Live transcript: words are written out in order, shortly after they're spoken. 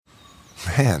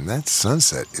Man, that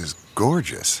sunset is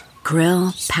gorgeous.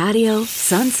 Grill, patio,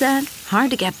 sunset.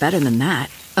 Hard to get better than that.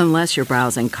 Unless you're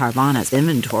browsing Carvana's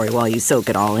inventory while you soak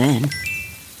it all in.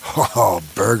 Oh,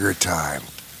 burger time.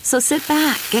 So sit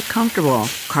back, get comfortable.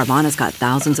 Carvana's got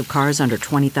thousands of cars under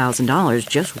 $20,000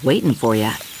 just waiting for you.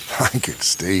 I could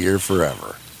stay here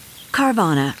forever.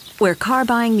 Carvana, where car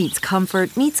buying meets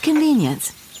comfort meets convenience.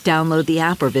 Download the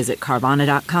app or visit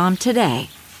Carvana.com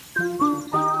today.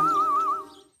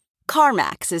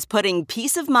 CarMax is putting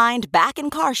peace of mind back in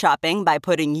car shopping by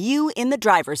putting you in the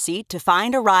driver's seat to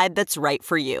find a ride that's right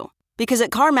for you. Because at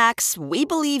CarMax, we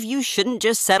believe you shouldn't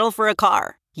just settle for a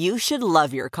car. You should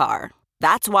love your car.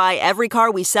 That's why every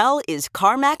car we sell is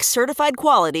CarMax certified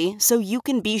quality, so you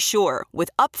can be sure with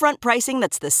upfront pricing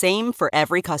that's the same for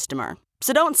every customer.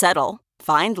 So don't settle.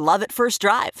 Find love at first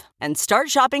drive and start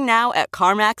shopping now at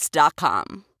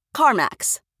CarMax.com.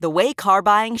 CarMax, the way car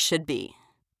buying should be.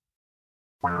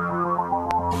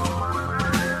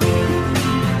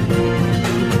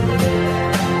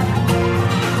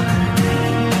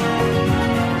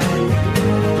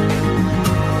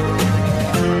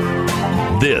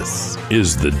 This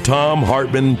is the Thom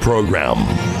Hartmann Program.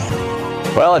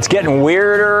 Well, it's getting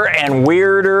weirder and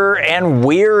weirder and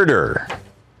weirder.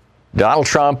 Donald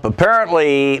Trump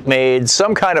apparently made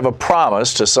some kind of a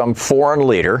promise to some foreign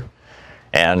leader,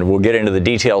 and we'll get into the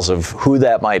details of who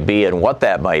that might be and what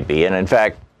that might be. And in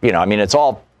fact, it's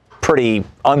all pretty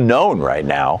unknown right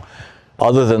now,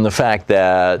 other than the fact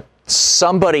that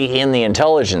somebody in the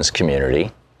intelligence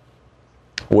community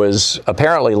was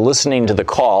apparently listening to the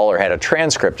call or had a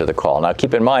transcript of the call. Now,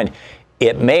 keep in mind,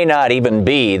 it may not even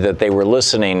be that they were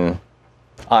listening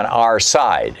on our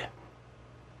side.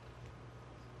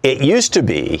 It used to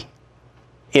be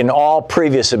in all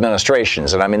previous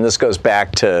administrations, and this goes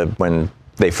back to when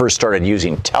they first started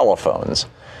using telephones,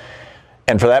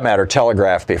 and for that matter,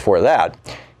 telegraph before that,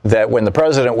 that when the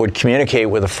president would communicate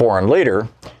with a foreign leader,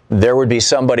 there would be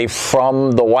somebody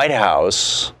from the White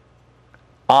House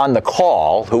on the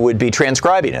call who would be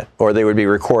transcribing it, or they would be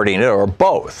recording it, or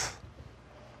both.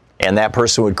 And that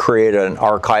person would create an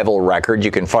archival record.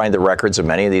 You can find the records of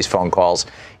many of these phone calls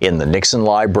in the Nixon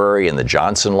library, in the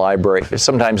Johnson library.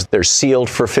 Sometimes they're sealed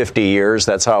for 50 years.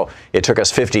 That's how it took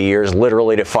us 50 years,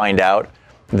 literally, to find out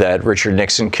that Richard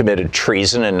Nixon committed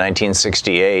treason in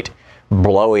 1968,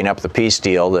 blowing up the peace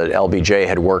deal that LBJ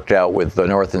had worked out with the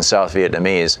North and South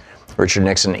Vietnamese. Richard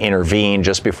Nixon intervened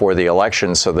just before the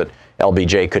election so that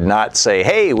LBJ could not say,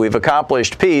 hey, we've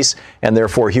accomplished peace, and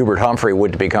therefore Hubert Humphrey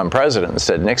would become president.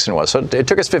 Instead, Nixon was. So it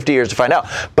took us 50 years to find out.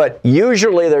 But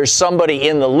usually there's somebody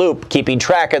in the loop keeping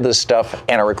track of this stuff,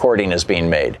 and a recording is being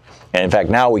made. And in fact,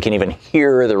 now we can even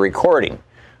hear the recording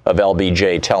of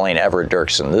LBJ telling Everett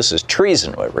Dirksen, this is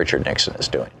treason, what Richard Nixon is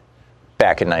doing,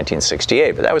 back in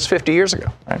 1968. But that was 50 years ago,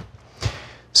 right?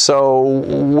 So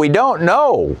we don't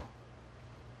know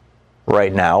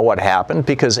right now what happened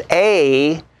because,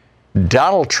 A,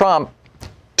 Donald Trump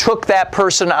took that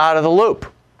person out of the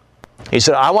loop. He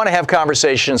said, I want to have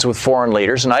conversations with foreign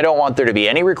leaders, and I don't want there to be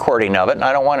any recording of it, and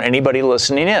I don't want anybody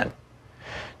listening in.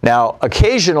 Now,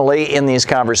 occasionally in these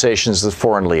conversations with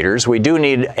foreign leaders, we do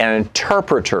need an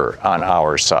interpreter on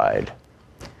our side.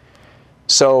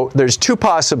 So there's two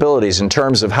possibilities in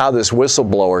terms of how this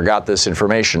whistleblower got this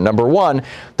information. Number one,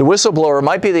 the whistleblower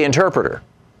might be the interpreter.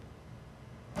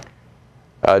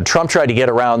 Trump tried to get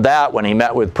around that when he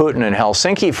met with Putin in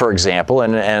Helsinki, for example,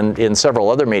 and in several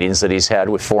other meetings that he's had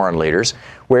with foreign leaders,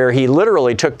 where he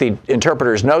literally took the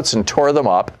interpreter's notes and tore them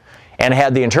up and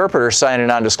had the interpreter sign a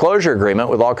non-disclosure agreement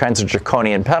with all kinds of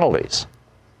draconian penalties.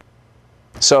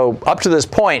 So up to this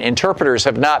point, interpreters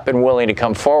have not been willing to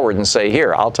come forward and say,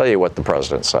 here, I'll tell you what the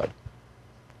president said.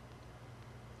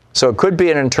 So it could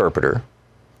be an interpreter,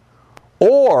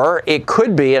 or it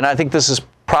could be, and I think this is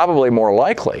probably more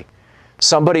likely,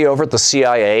 somebody over at the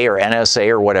CIA or NSA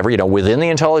or whatever, within the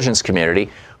intelligence community,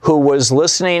 who was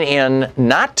listening in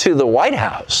not to the White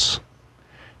House,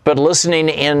 but listening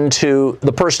into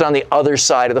the person on the other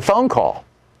side of the phone call.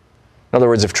 In other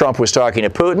words, if Trump was talking to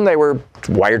Putin, they were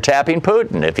wiretapping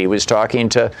Putin. If he was talking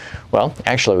to, well,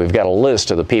 actually, we've got a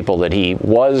list of the people that he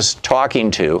was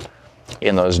talking to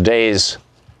in those days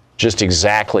just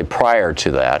exactly prior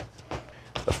to that,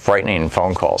 the frightening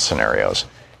phone call scenarios.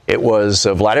 It was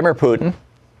Vladimir Putin.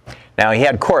 Now, he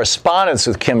had correspondence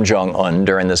with Kim Jong-un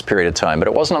during this period of time, but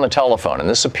it wasn't on the telephone, and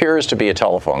this appears to be a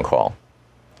telephone call.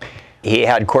 He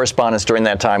had correspondence during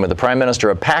that time with the Prime Minister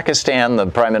of Pakistan, the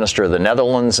Prime Minister of the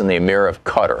Netherlands, and the Emir of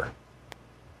Qatar.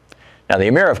 Now, the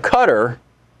Emir of Qatar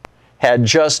had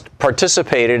just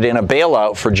participated in a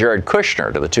bailout for Jared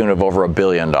Kushner to the tune of over $1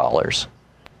 billion.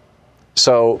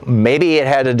 So maybe it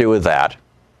had to do with that.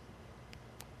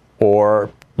 or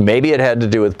maybe it had to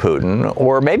do with Putin,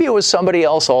 or maybe it was somebody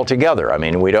else altogether. I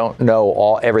mean, we don't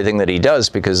know everything that he does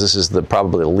because this is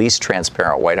probably the least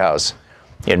transparent White House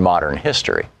in modern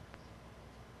history.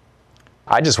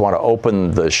 I just want to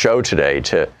open the show today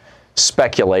to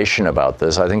speculation about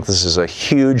this. I think this is a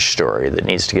huge story that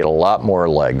needs to get a lot more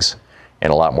legs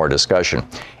and a lot more discussion.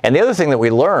 And the other thing that we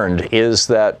learned is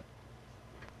that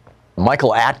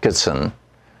Michael Atkinson,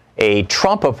 a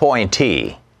Trump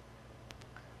appointee,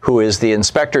 who is the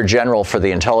Inspector General for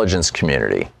the intelligence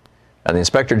community, and the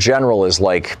Inspector General is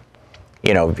like,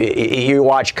 you know, you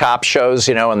watch cop shows,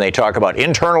 you know, and they talk about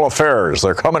internal affairs.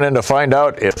 They're coming in to find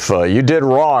out if you did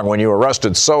wrong when you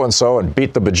arrested so-and-so and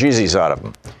beat the bejesus out of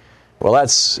them. Well,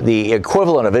 that's the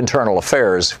equivalent of internal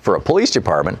affairs for a police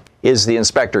department is the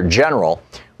Inspector General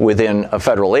within a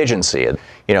federal agency. And,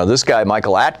 you know, this guy,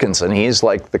 Michael Atkinson, he's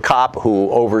like the cop who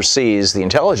oversees the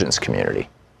intelligence community.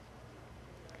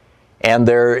 And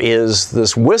there is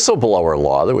this whistleblower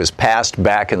law that was passed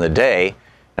back in the day.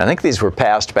 I think these were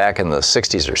passed back in the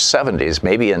 60s or 70s,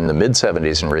 maybe in the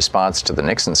mid-70s in response to the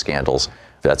Nixon scandals.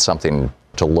 That's something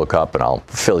to look up, and I'll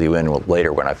fill you in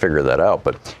later when I figure that out.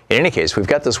 But in any case, we've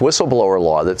got this whistleblower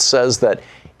law that says that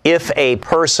if a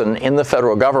person in the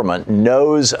federal government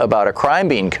knows about a crime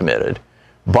being committed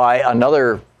by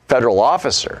another federal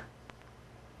officer,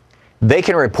 they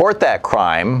can report that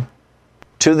crime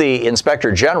to the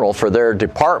Inspector General for their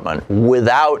department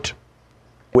without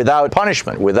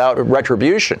punishment, without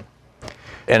retribution.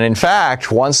 And in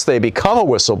fact, once they become a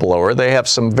whistleblower, they have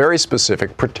some very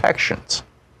specific protections.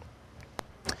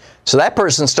 So that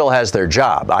person still has their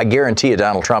job. I guarantee you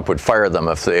Donald Trump would fire them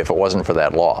if it wasn't for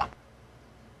that law.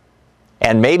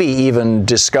 And maybe even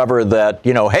discover that,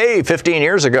 you know, hey, 15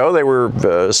 years ago they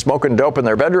were smoking dope in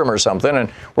their bedroom or something,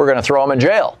 and we're going to throw them in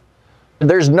jail.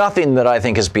 There's nothing that I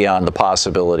think is beyond the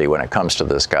possibility when it comes to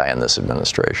this guy and this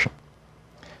administration.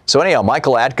 So anyhow,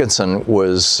 Michael Atkinson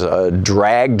was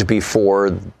dragged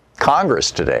before Congress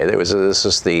today. This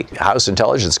is the House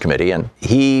Intelligence Committee, and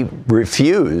he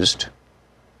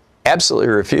absolutely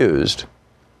refused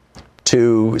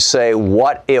to say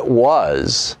what it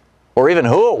was, or even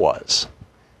who it was,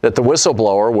 that the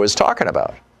whistleblower was talking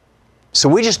about. So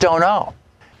we just don't know.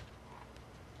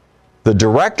 The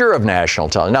Director of National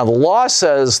Intelligence. Now, the law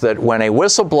says that when a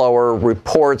whistleblower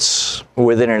reports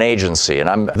within an agency,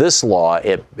 and this law,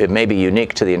 it may be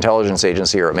unique to the intelligence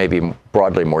agency or it may be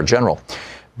broadly more general,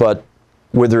 but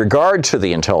with regard to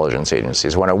the intelligence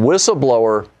agencies, when a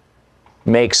whistleblower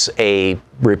makes a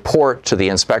report to the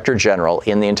Inspector General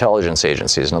in the intelligence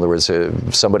agencies, in other words,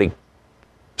 if somebody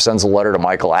sends a letter to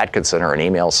Michael Atkinson or an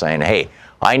email saying, hey,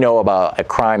 I know about a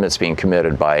crime that's being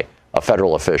committed by a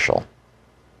federal official,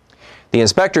 the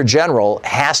Inspector General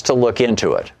has to look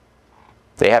into it.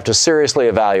 They have to seriously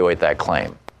evaluate that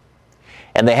claim.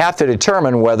 And they have to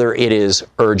determine whether it is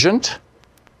urgent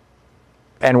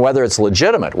and whether it's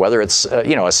legitimate, whether it's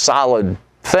a solid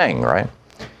thing, right?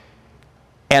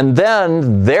 And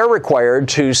then they're required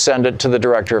to send it to the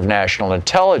Director of National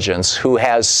Intelligence, who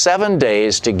has 7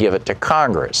 days to give it to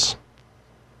Congress.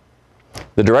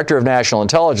 The Director of National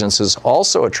Intelligence is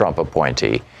also a Trump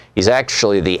appointee. He's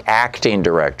actually the acting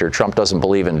director. Trump doesn't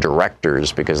believe in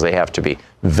directors because they have to be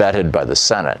vetted by the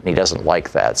Senate, and he doesn't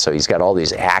like that. So he's got all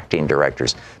these acting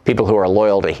directors, people who are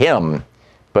loyal to him,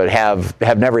 but have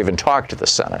never even talked to the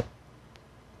Senate.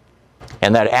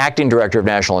 And that acting director of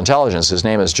national intelligence, his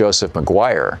name is Joseph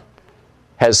McGuire,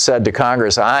 has said to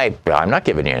Congress, I'm not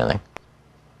giving you anything.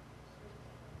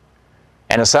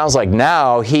 And it sounds like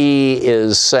now he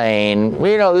is saying, well,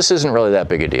 you know, this isn't really that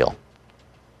big a deal.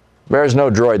 There's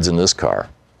no droids in this car.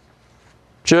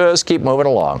 Just keep moving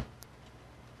along.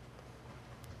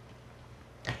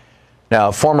 Now,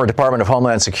 former Department of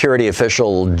Homeland Security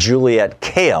official Juliette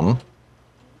Kayyem,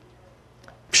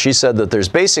 she said that there's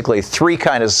basically three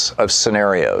kinds of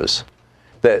scenarios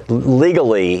that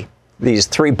legally, these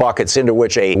three buckets into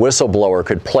which a whistleblower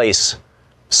could place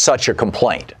such a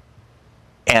complaint.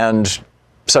 And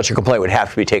such a complaint would have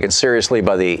to be taken seriously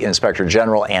by the Inspector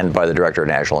General and by the Director of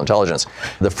National Intelligence.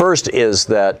 The first is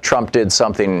that Trump did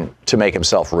something to make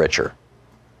himself richer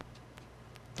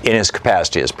in his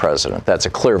capacity as president. That's a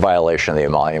clear violation of the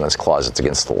Emoluments Clause. It's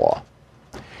against the law.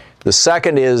 The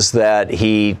second is that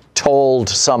he told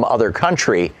some other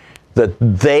country that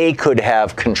they could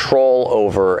have control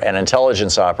over an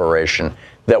intelligence operation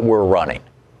that we're running,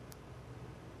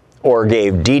 or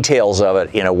gave details of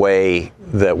it in a way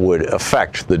that would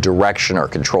affect the direction or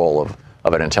control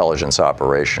of an intelligence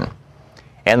operation.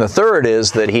 And the third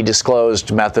is that he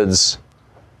disclosed methods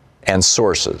and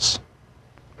sources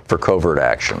for covert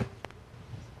action.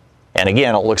 And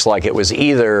again, it looks like it was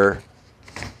either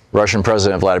Russian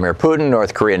President Vladimir Putin,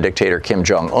 North Korean dictator Kim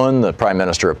Jong-un, the Prime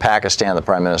Minister of Pakistan, the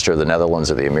Prime Minister of the Netherlands,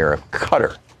 and the Emir of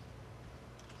Qatar.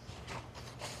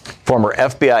 Former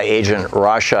FBI agent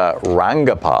Rasha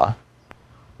Rangappa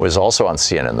was also on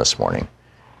CNN this morning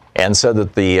and said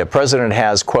that the president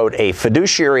has, quote, a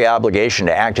fiduciary obligation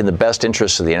to act in the best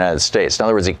interests of the United States. In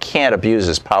other words, he can't abuse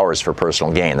his powers for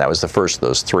personal gain. That was the first of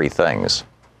those three things.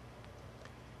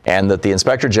 And that the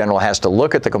Inspector General has to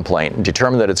look at the complaint and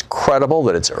determine that it's credible,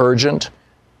 that it's urgent,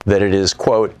 that it is,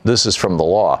 quote, this is from the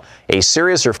law, a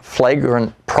serious or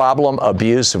flagrant problem,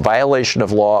 abuse, violation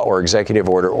of law or executive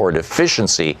order or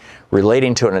deficiency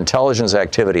relating to an intelligence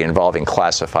activity involving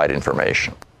classified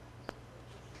information.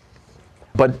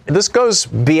 But this goes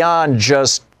beyond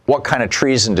just what kind of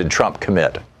treason did Trump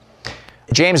commit.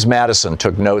 James Madison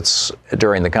took notes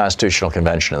during the Constitutional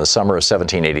Convention in the summer of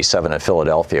 1787 in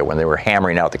Philadelphia when they were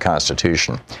hammering out the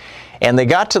Constitution. And they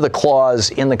got to the clause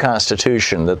in the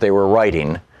Constitution that they were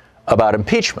writing about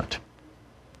impeachment.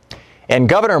 And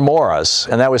Governor Morris,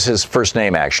 and that was his first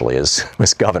name actually,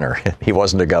 was governor. He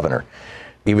wasn't a governor.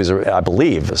 He was, I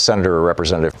believe, a senator or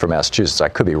representative from Massachusetts. I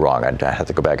could be wrong. I'd have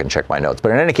to go back and check my notes.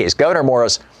 But in any case, Governor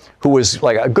Morris, who was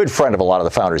like a good friend of a lot of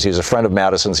the founders. He was a friend of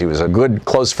Madison's. He was a good,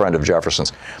 close friend of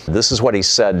Jefferson's. This is what he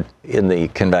said in the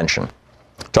convention,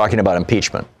 talking about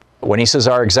impeachment. When he says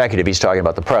our executive, he's talking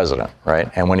about the president,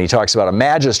 right? And when he talks about a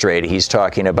magistrate, he's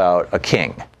talking about a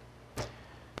king.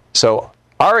 So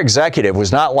our executive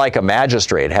was not like a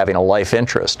magistrate having a life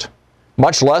interest,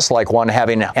 much less like one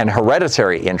having an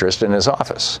hereditary interest in his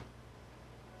office.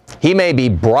 He may be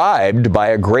bribed by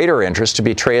a greater interest to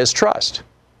betray his trust.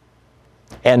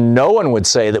 And no one would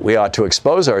say that we ought to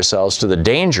expose ourselves to the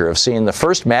danger of seeing the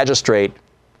first magistrate,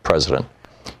 president,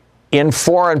 in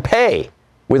foreign pay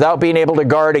without being able to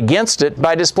guard against it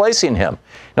by displacing him.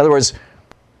 In other words,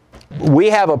 we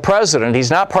have a president,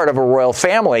 he's not part of a royal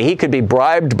family, he could be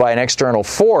bribed by an external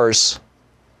force,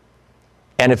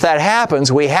 and if that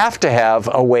happens, we have to have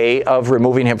a way of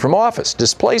removing him from office,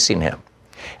 displacing him.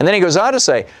 And then he goes on to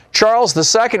say, Charles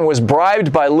II was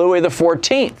bribed by Louis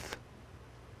XIV.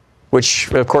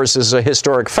 Which, of course, is a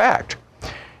historic fact.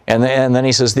 And then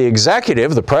he says the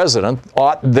executive, the president,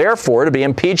 ought therefore to be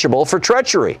impeachable for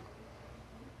treachery.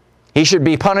 He should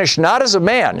be punished not as a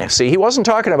man. See, he wasn't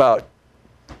talking about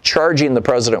charging the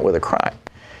president with a crime.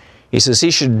 He says he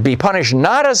should be punished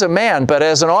not as a man, but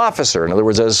as an officer. In other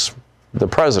words, as the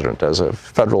president, as a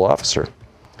federal officer.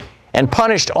 And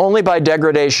punished only by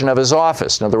degradation of his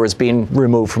office. In other words, being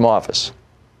removed from office.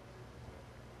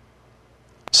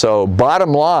 So,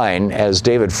 bottom line, as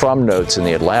David Frum notes in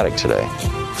The Atlantic today,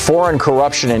 foreign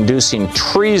corruption-inducing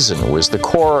treason was the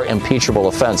core impeachable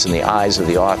offense in the eyes of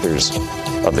the authors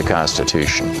of the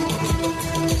Constitution.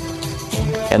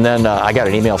 And then I got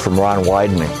an email from Ron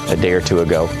Wyden a day or two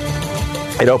ago.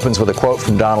 It opens with a quote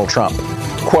from Donald Trump.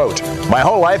 Quote, my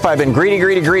whole life I've been greedy,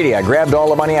 greedy, greedy. I grabbed all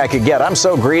the money I could get. I'm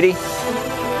so greedy.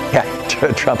 Yeah,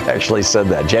 Trump actually said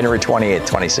that, January 28,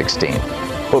 2016.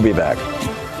 We'll be back.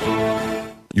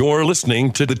 You're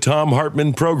listening to the Thom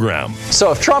Hartmann Program.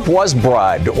 So if Trump was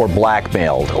bribed or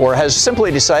blackmailed or has simply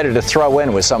decided to throw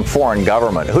in with some foreign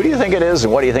government, who do you think it is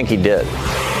and what do you think he did?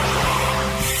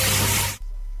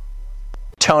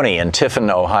 Tony in Tiffin,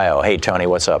 Ohio. Hey, Tony,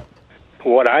 what's up?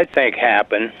 What I think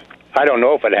happened, I don't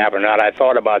know if it happened or not. I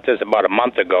thought about this about a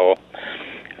month ago.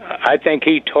 I think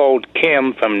he told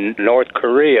Kim from North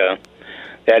Korea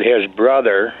that his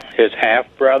brother, his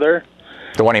half-brother...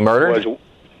 The one he murdered?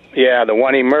 Yeah, the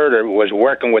one he murdered was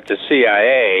working with the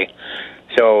CIA,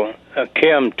 so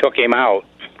Kim took him out.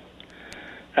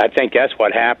 I think that's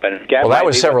what happened. Well, that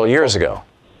was several years ago.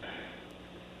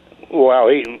 Well,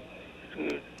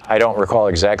 I don't recall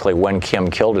exactly when Kim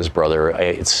killed his brother.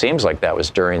 It seems like that was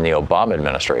during the Obama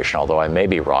administration, although I may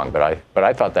be wrong. But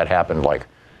I thought that happened, like,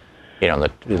 you know,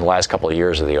 in the last couple of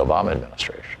years of the Obama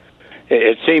administration.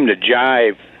 It seemed to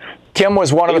jive. Kim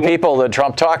was one of the people that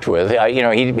Trump talked with. You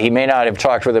know, he may not have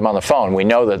talked with him on the phone. We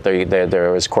know that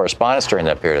there was correspondence during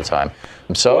that period of time.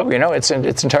 So, you know, it's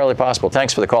entirely possible.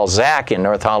 Thanks for the call. Zach in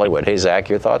North Hollywood. Hey, Zach,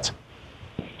 your thoughts?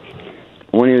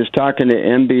 When he was talking to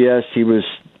MBS, he was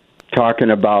talking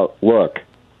about, look,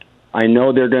 I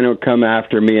know they're going to come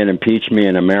after me and impeach me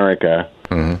in America.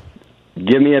 Mm-hmm.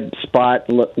 Give me a spot,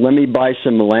 let me buy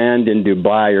some land in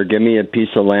Dubai, or give me a piece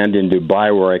of land in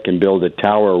Dubai where I can build a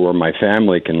tower where my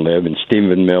family can live, and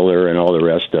Stephen Miller and all the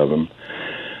rest of them.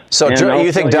 So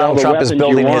you think Donald Trump is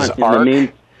building his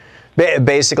ark?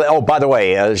 Basically, oh, by the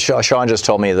way, Sean just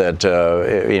told me that,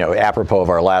 you know, apropos of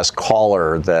our last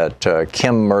caller, that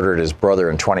Kim murdered his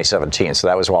brother in 2017. So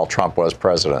that was while Trump was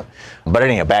president. But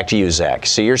anyhow, back to you, Zach.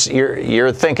 So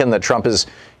you're thinking that Trump is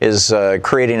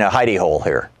creating a hidey hole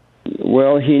here.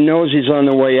 Well, he knows he's on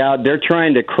the way out. They're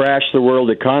trying to crash the world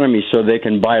economy so they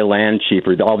can buy land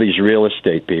cheaper, all these real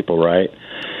estate people, right?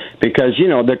 Because,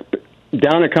 the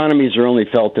down economies are only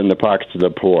felt in the pockets of the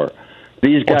poor.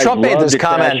 These guys Trump made this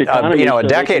comment, a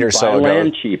decade or so ago.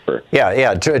 Land cheaper.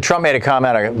 Yeah. Trump made a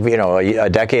comment, a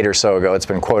decade or so ago. It's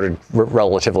been quoted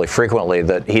relatively frequently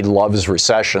that he loves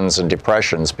recessions and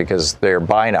depressions because they're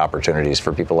buying opportunities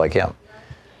for people like him.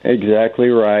 Exactly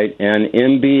right. And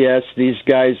MBS, these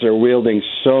guys are wielding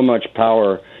so much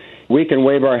power. We can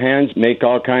wave our hands, make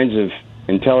all kinds of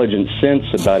intelligent sense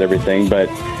about everything, but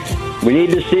we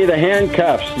need to see the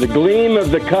handcuffs, the gleam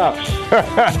of the cuffs.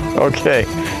 Okay.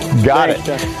 Got it.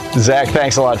 Zach,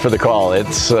 thanks a lot for the call.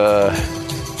 It's,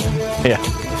 yeah.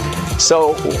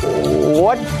 So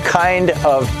what kind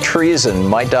of treason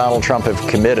might Donald Trump have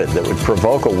committed that would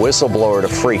provoke a whistleblower to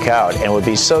freak out and would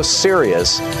be so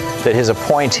serious that his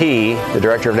appointee, the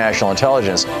Director of National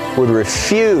Intelligence, would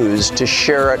refuse to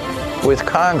share it with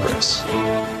Congress?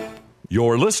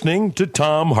 You're listening to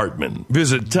Thom Hartmann.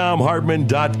 Visit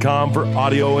ThomHartmann.com for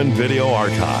audio and video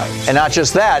archives. And not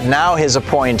just that, now his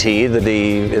appointee,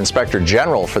 the Inspector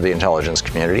General for the intelligence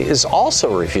community, is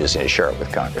also refusing to share it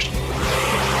with Congress.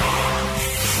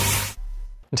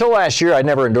 Until last year, I'd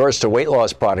never endorsed a weight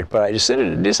loss product, but I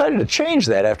decided to change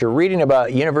that after reading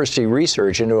about university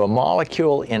research into a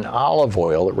molecule in olive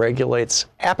oil that regulates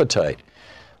appetite.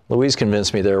 Louise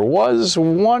convinced me there was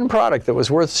one product that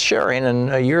was worth sharing, and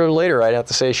a year later, I'd have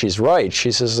to say she's right.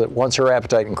 She says that once her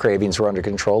appetite and cravings were under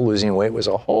control, losing weight was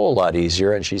a whole lot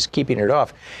easier, and she's keeping it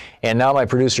off. And now my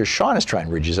producer, Sean, is trying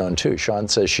Riduzone, too. Sean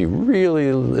says she really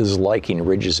is liking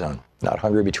Riduzone. Not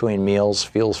hungry between meals,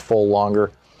 feels full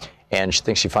longer, and she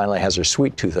thinks she finally has her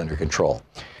sweet tooth under control.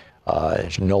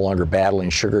 She's no longer battling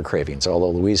sugar cravings,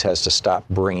 although Louise has to stop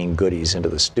bringing goodies into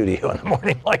the studio in the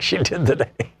morning like she did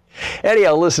today.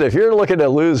 Anyhow, listen, if you're looking to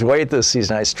lose weight this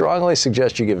season, I strongly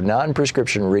suggest you give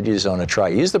non-prescription Riduzone a try.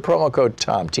 Use the promo code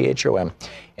THOM, T-H-O-M,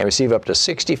 and receive up to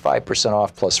 65%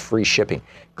 off plus free shipping.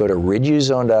 Go to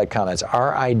riduzone.com. That's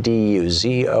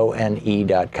riduzone.com,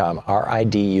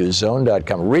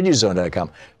 riduzone.com,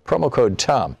 riduzone.com, promo code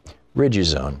THOM,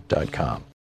 riduzone.com.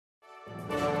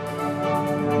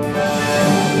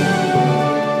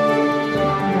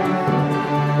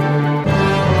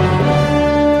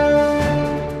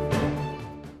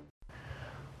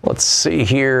 Let's see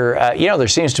here. There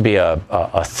seems to be a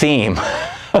theme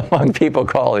among people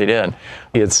calling in.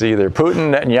 It's either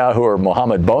Putin, Netanyahu, or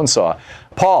Mohammed Bonesaw.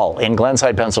 Paul in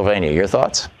Glenside, Pennsylvania. Your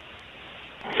thoughts?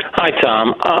 Hi,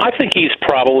 Tom. I think he's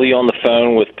probably on the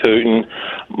phone with Putin,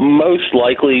 most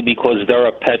likely because they're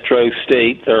a petro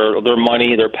state. Their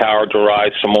money, their power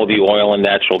derives from all the oil and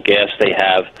natural gas they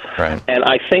have. Right. And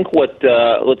I think what's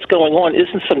going on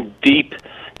isn't some deep,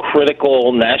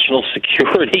 critical national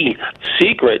security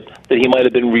secret that he might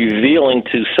have been revealing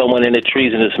to someone in a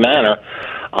treasonous manner.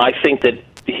 I think that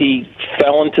he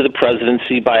fell into the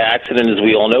presidency by accident, as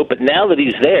we all know, but now that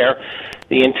he's there,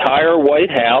 the entire White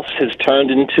House has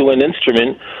turned into an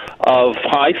instrument of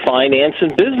high finance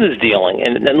and business dealing,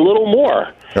 and little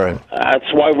more. Right.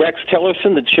 That's why Rex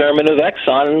Tillerson, the chairman of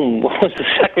Exxon, was the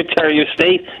Secretary of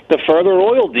State to further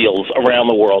oil deals around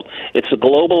the world. It's a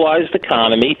globalized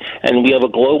economy, and we have a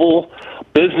global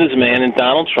businessman in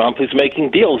Donald Trump who's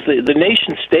making deals. The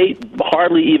nation state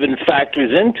hardly even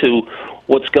factors into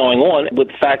what's going on. What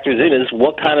factors in is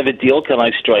what kind of a deal can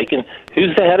I strike, and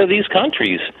who's the head of these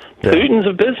countries? Yeah. Putin's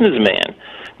a businessman.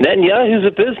 Netanyahu's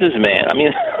a businessman. I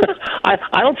mean,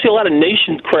 I don't see a lot of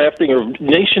nation crafting or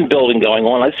nation building going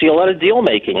on. I see a lot of deal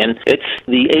making, and it's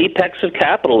the apex of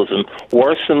capitalism,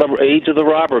 worse than the age of the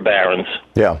robber barons.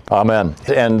 Yeah, amen.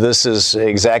 And this is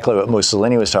exactly what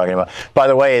Mussolini was talking about. By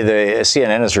the way, the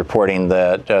CNN is reporting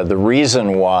that the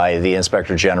reason why the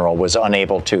Inspector General was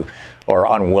unable to or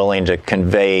unwilling to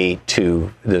convey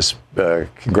to this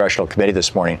congressional committee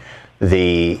this morning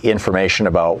the information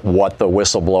about what the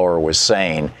whistleblower was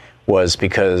saying was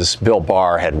because Bill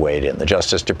Barr had weighed in. The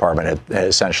Justice Department had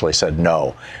essentially said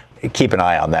no. Keep an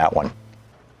eye on that one.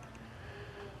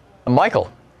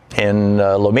 Michael in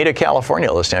Lomita,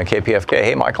 California, listening on KPFK.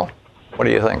 Hey, Michael, what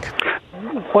do you think?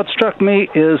 What struck me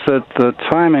is that the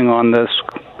timing on this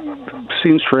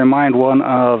seems to remind one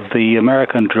of the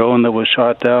American drone that was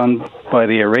shot down by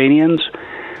the Iranians.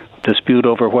 Dispute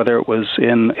over whether it was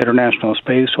in international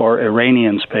space or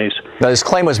Iranian space. Now, this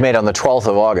claim was made on the 12th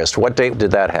of August. What date did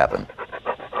that happen?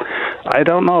 I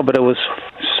don't know, but it was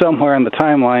somewhere in the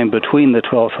timeline between the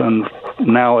 12th and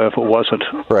now, if it wasn't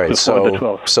right. before the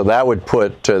 12th. So that would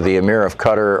put the Emir of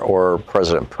Qatar or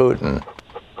President Putin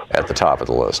at the top of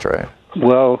the list, right?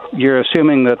 Well, you're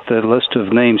assuming that the list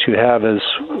of names you have is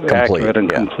accurate and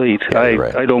complete.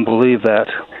 Right. I don't believe that.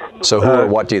 So who or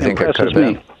what do you think it could have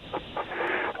been?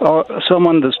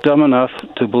 Someone that's dumb enough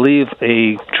to believe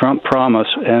a Trump promise,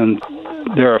 and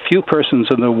there are a few persons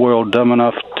in the world dumb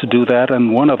enough to do that,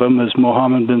 and one of them is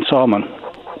Mohammed bin Salman.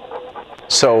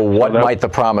 So what might the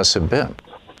promise have been?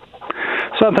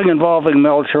 Something involving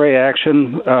military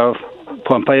action.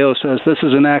 Pompeo says this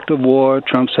is an act of war.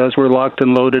 Trump says we're locked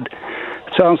and loaded.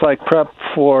 It sounds like prep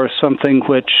for something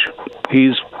which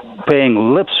he's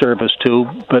paying lip service to,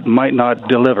 but might not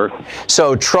deliver.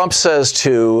 So Trump says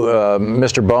to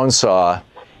Mr. Bonesaw,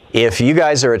 if you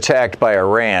guys are attacked by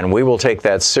Iran, we will take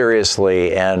that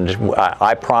seriously, and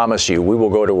I promise you, we will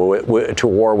go to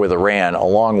war with Iran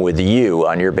along with you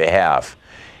on your behalf.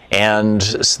 And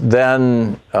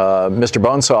then Mr.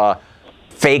 Bonesaw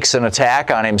fakes an attack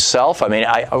on himself. I mean,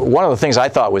 one of the things I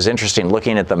thought was interesting,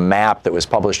 looking at the map that was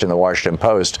published in the Washington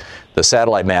Post, the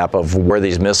satellite map of where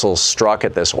these missiles struck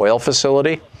at this oil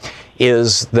facility,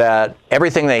 is that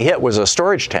everything they hit was a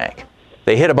storage tank.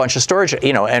 They hit a bunch of storage,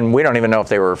 and we don't even know if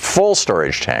they were full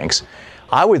storage tanks.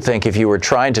 I would think if you were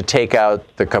trying to take out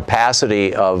the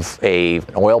capacity of an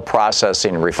oil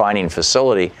processing and refining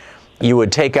facility, you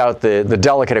would take out the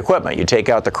delicate equipment. You take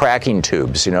out the cracking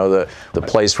tubes, the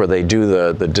place where they do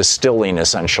the distilling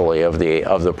essentially of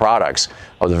the products,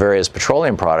 of the various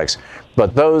petroleum products.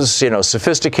 But those,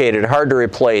 sophisticated, hard to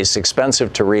replace,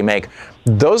 expensive to remake,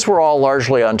 those were all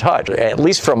largely untouched. At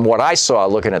least from what I saw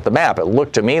looking at the map, it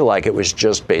looked to me like it was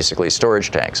just basically storage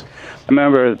tanks. I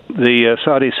remember the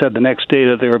Saudis said the next day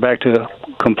that they were back to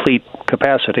complete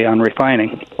capacity on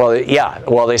refining. Well, yeah.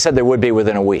 Well, they said they would be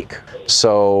within a week.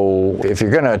 So if you're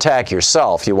going to attack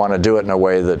yourself, you want to do it in a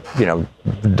way that,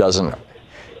 doesn't,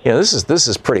 this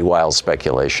is pretty wild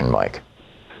speculation, Mike.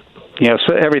 Yes,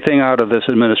 everything out of this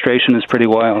administration is pretty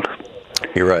wild.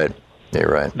 You're right.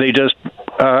 They just,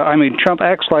 Trump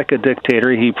acts like a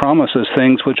dictator. He promises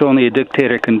things which only a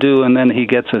dictator can do, and then he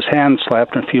gets his hand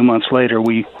slapped, and a few months later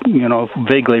we,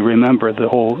 vaguely remember the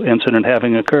whole incident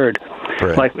having occurred.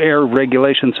 Right. Like air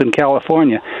regulations in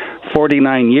California.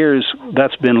 49 years,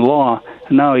 that's been law,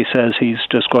 and now he says he's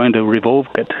just going to revoke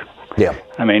it. Yeah.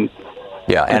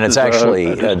 Yeah, and it's actually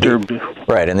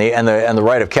right, and the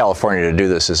right of California to do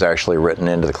this is actually written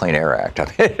into the Clean Air Act.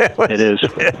 It is.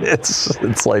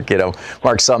 It's like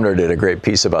Mark Sumner did a great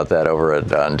piece about that over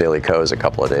on Daily Kos a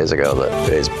couple of days ago. That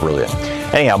is brilliant.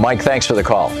 Anyhow, Mike, thanks for the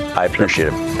call. I appreciate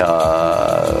it.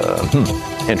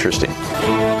 Interesting.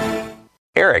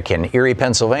 Eric in Erie,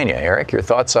 Pennsylvania. Eric, your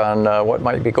thoughts on what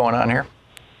might be going on here?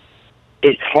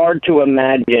 It's hard to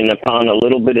imagine upon a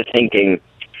little bit of thinking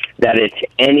that it's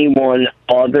anyone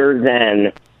other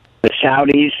than the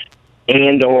Saudis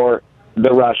and or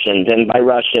the Russians. And by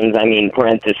Russians, I mean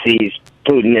parentheses,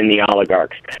 Putin and the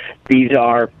oligarchs. These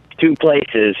are two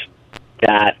places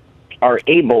that are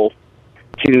able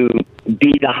to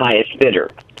be the highest bidder.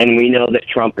 And we know that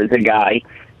Trump is a guy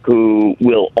who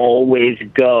will always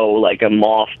go like a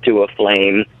moth to a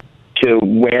flame to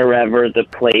wherever the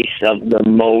place of the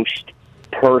most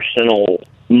personal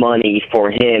money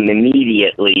for him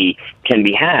immediately can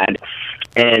be had.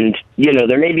 And,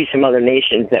 there may be some other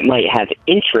nations that might have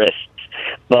interests,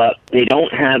 but they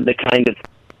don't have the kind of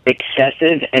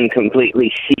excessive and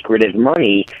completely secretive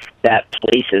money that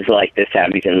places like the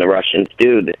Saudis and the Russians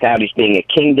do. The Saudis being a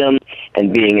kingdom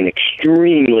and being an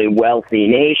extremely wealthy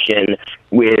nation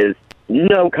with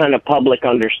no kind of public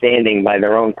understanding by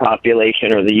their own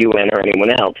population or the UN or anyone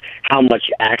else how much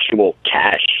actual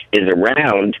cash is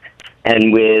around.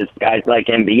 And with guys like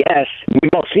MBS,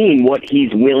 we've all seen what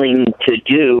he's willing to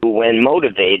do when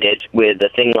motivated with a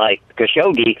thing like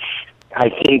Khashoggi. I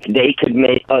think they could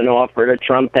make an offer to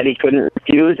Trump that he couldn't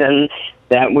refuse, and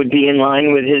that would be in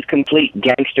line with his complete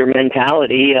gangster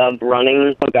mentality of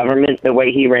running a government the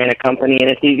way he ran a company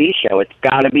and a TV show. It's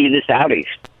got to be the Saudis.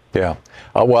 Yeah.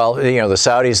 The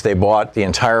Saudis, they bought the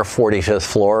entire 45th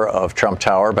floor of Trump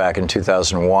Tower back in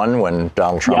 2001 when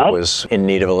Donald Trump was in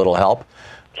need of a little help.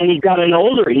 And he's got a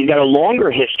longer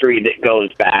history that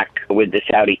goes back with the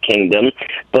Saudi kingdom.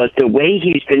 But the way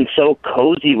he's been so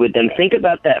cozy with them, think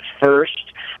about that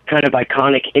first kind of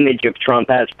iconic image of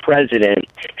Trump as president,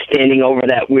 standing over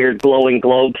that weird glowing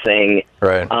globe thing.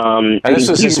 Right. And this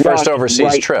was his first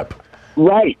overseas trip.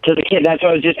 Right, to the kingdom. That's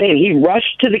what I was just saying. He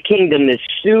rushed to the kingdom as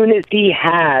soon as he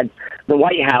had the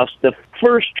White House. The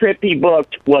first trip he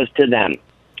booked was to them.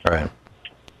 Right.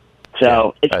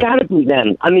 So it's got to be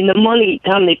them. I mean, the money,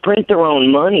 Tom, they print their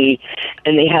own money,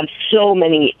 and they have so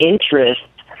many interests.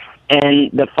 And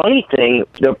the funny thing,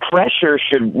 the pressure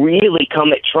should really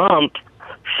come at Trump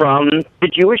from the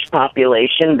Jewish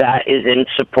population that is in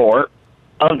support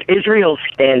of Israel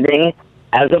standing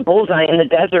as a bullseye in the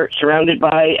desert, surrounded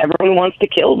by everyone who wants to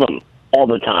kill them all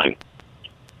the time.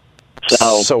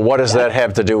 So what does that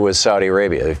have to do with Saudi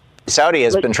Arabia? Saudi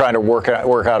has been trying to work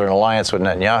out an alliance with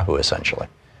Netanyahu, essentially.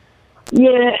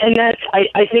 Yeah, and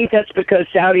I think that's because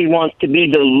Saudi wants to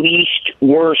be the least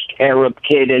worst Arab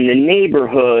kid in the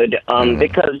neighborhood,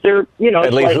 because they're,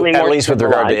 at least with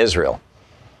regard to Israel.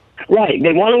 Right.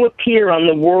 They want to appear on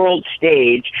the world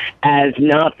stage as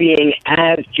not being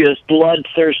as just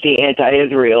bloodthirsty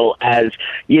anti-Israel as,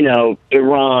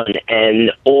 Iran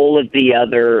and all of the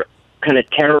other kind of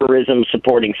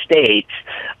terrorism-supporting states.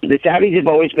 The Saudis have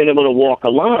always been able to walk a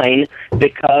line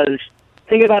because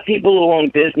think about people who own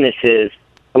businesses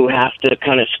who have to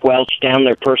kind of squelch down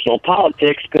their personal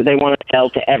politics because they want to tell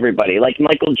to everybody, like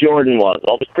Michael Jordan was.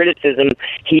 All the criticism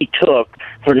he took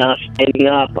for not standing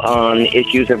up on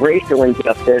issues of racial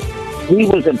injustice, he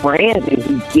was a brand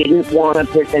and he didn't want to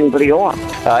piss anybody off.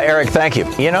 Eric, thank you.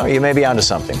 You may be onto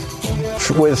something.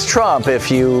 With Trump, if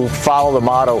you follow the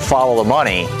motto, follow the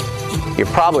money, you're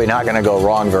probably not going to go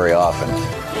wrong very often.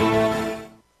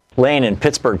 Lane in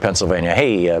Pittsburgh, Pennsylvania.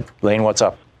 Hey, Lane, what's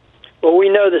up? Well, we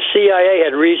know the CIA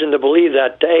had reason to believe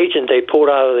that the agent they pulled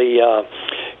out of the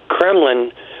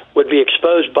Kremlin would be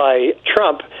exposed by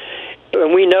Trump.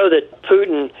 And we know that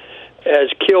Putin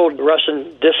has killed Russian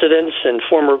dissidents and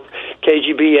former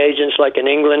KGB agents like in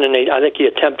England, and I think he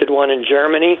attempted one in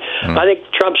Germany. I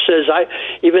think Trump says,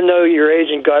 even though your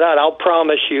agent got out, I'll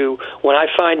promise you when I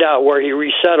find out where he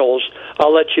resettles,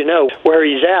 I'll let you know where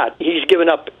he's at. He's given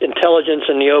up intelligence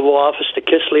in the Oval Office to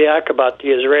Kislyak about the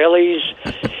Israelis.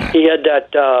 He had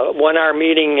that 1-hour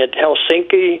meeting at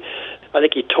Helsinki. I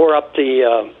think he tore up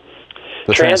the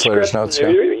translator's notes.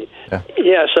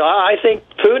 Yeah, so I think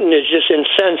Putin is just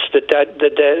incensed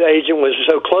that agent was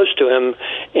so close to him,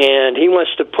 and he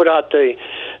wants to put out the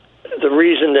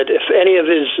reason that if any of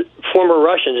his former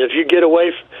Russians, if you get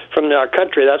away from our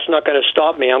country, that's not going to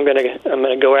stop me. I'm going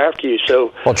to go after you.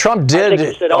 So, well, Trump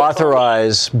did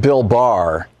authorize Bill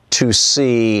Barr to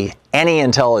see any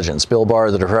intelligence. Bill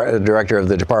Barr, the director of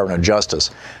the Department of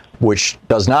Justice, which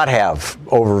does not have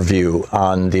overview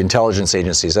on the intelligence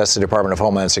agencies. That's the Department of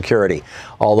Homeland Security.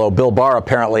 Although Bill Barr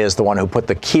apparently is the one who put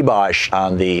the kibosh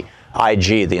on the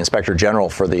IG, the Inspector General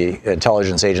for the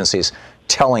intelligence agencies,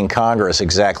 telling Congress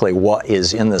exactly what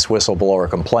is in this whistleblower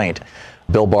complaint.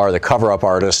 Bill Barr, the cover-up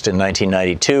artist in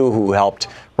 1992, who helped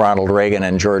Ronald Reagan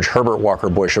and George Herbert Walker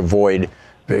Bush avoid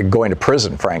going to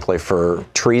prison, frankly, for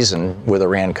treason with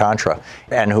Iran-Contra,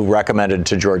 and who recommended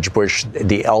to George Bush,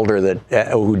 the elder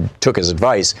who took his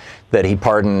advice, that he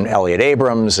pardon Elliot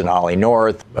Abrams and Ollie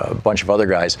North, a bunch of other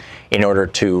guys, in order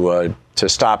to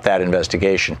stop that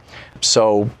investigation.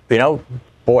 So,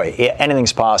 boy,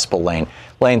 anything's possible, Lane.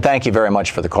 Lane, thank you very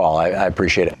much for the call. I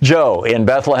appreciate it. Joe in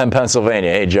Bethlehem,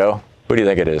 Pennsylvania. Hey, Joe, who do you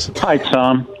think it is? Hi,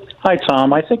 Tom.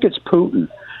 I think it's Putin.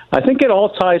 I think it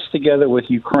all ties together with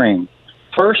Ukraine.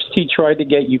 First, he tried to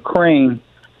get Ukraine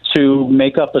to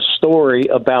make up a story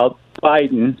about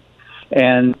Biden,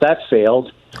 and that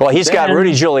failed. Well, he's got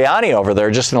Rudy Giuliani over there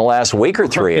just in the last week or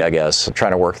three, I guess,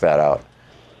 trying to work that out.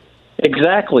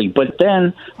 Exactly. But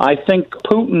then I think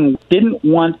Putin didn't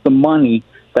want the money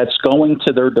that's going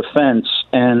to their defense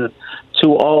and to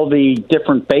all the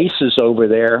different bases over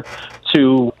there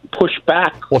to push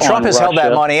back. Well, Trump has Russia. held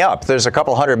that money up. There's a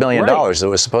couple $100 million that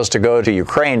was supposed to go to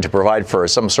Ukraine to provide for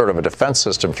some sort of a defense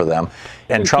system for them.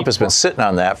 And Trump has been sitting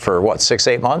on that for,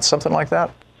 6-8 months, something like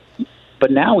that?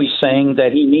 But now he's saying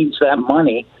that he needs that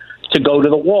money to go to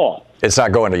the wall. It's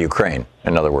not going to Ukraine,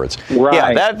 in other words.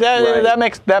 Right. Yeah,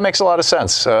 that makes a lot of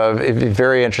sense.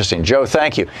 Very interesting. Joe,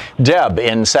 thank you. Deb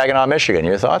in Saginaw, Michigan,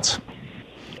 your thoughts?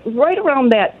 Right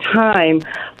around that time,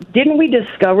 didn't we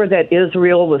discover that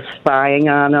Israel was spying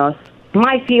on us?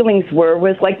 My feelings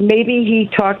was like maybe he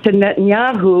talked to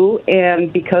Netanyahu,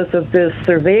 and because of this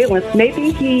surveillance,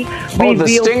 maybe he revealed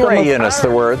the Stingray units that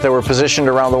were positioned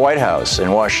around the White House in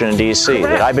Washington, D.C.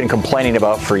 that I've been complaining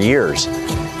about for years.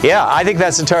 Yeah, I think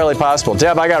that's entirely possible.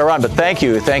 Deb, I got to run, but thank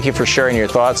you. Thank you for sharing your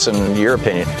thoughts and your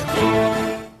opinion.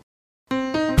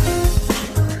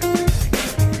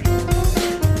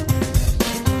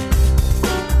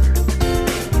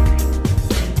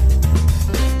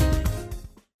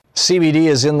 CBD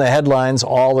is in the headlines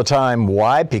all the time.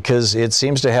 Why? Because it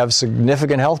seems to have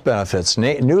significant health benefits.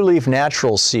 New Leaf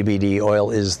Natural CBD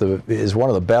oil is one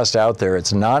of the best out there.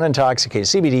 It's non-intoxicating.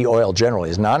 CBD oil generally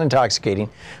is non-intoxicating,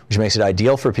 which makes it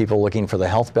ideal for people looking for the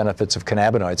health benefits of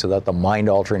cannabinoids without the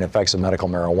mind-altering effects of medical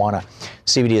marijuana.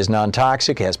 CBD is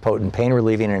non-toxic, has potent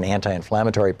pain-relieving and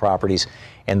anti-inflammatory properties,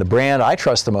 And the brand I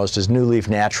trust the most is New Leaf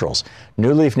Naturals.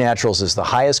 New Leaf Naturals is the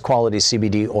highest quality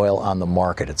CBD oil on the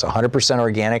market. It's 100%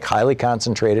 organic, highly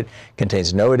concentrated,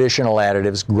 contains no additional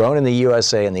additives, grown in the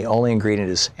USA, and the only ingredient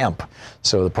is hemp.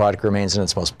 So the product remains in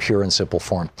its most pure and simple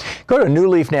form. Go to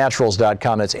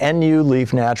newleafnaturals.com. That's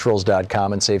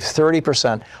nuleafnaturals.com and save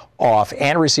 30% off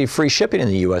and receive free shipping in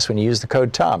the U.S. when you use the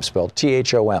code TOM, spelled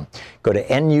THOM. Go to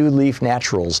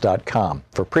nuleafnaturals.com.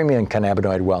 For premium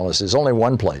cannabinoid wellness, there's only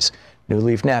one place,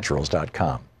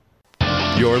 newleafnaturals.com.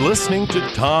 You're listening to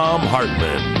Thom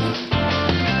Hartmann.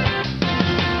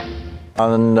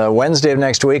 On Wednesday of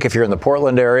next week, if you're in the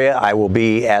Portland area, I will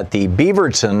be at the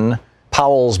Beaverton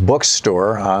Powell's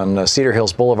Bookstore on Cedar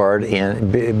Hills Boulevard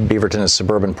in Beaverton is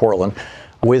suburban Portland,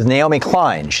 with Naomi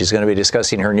Klein. She's going to be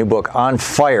discussing her new book, On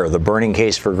Fire, The Burning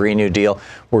Case for Green New Deal.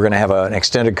 We're going to have an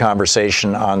extended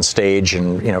conversation on stage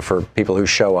and, for people who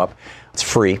show up. It's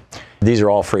free. These are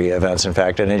all free events, in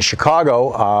fact. And in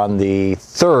Chicago on the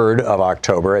 3rd of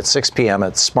October at 6 p.m.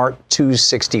 at Smart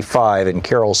 265 in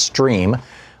Carroll Stream,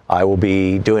 I will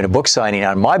be doing a book signing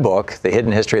on my book, The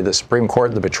Hidden History of the Supreme Court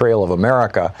and the Betrayal of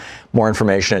America. More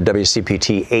information at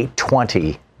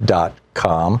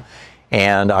WCPT820.com.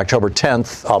 And October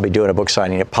 10th, I'll be doing a book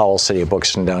signing at Powell City of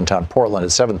Books in downtown Portland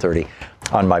at 7:30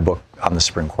 on my book on the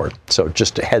Supreme Court. So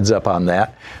just a heads up on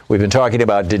that. We've been talking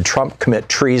about, did Trump commit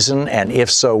treason, and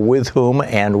if so, with whom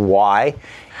and why?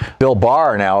 Bill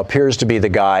Barr now appears to be the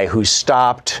guy who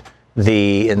stopped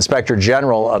the Inspector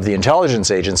General of the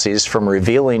intelligence agencies from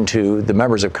revealing to the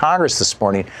members of Congress this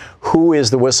morning who is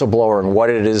the whistleblower and what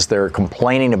it is they're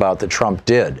complaining about that Trump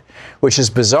did, which is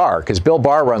bizarre because Bill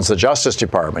Barr runs the Justice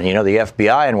Department, the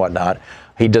FBI and whatnot.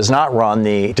 He does not run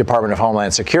the Department of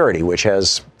Homeland Security, which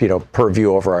has,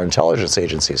 purview over our intelligence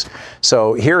agencies.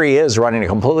 So here he is running a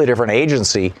completely different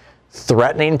agency,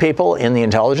 threatening people in the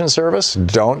intelligence service.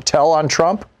 Don't tell on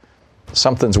Trump.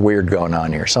 Something's weird going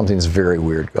on here. Something's very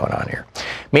weird going on here.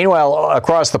 Meanwhile,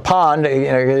 across the pond,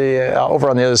 over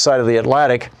on the other side of the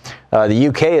Atlantic, the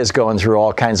UK is going through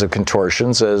all kinds of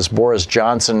contortions as Boris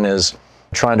Johnson is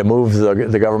trying to move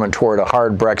the government toward a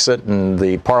hard Brexit, and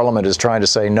the Parliament is trying to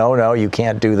say, no, you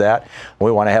can't do that.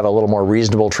 We want to have a little more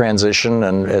reasonable transition,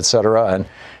 and et cetera.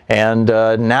 And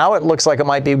now it looks like it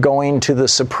might be going to the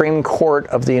Supreme Court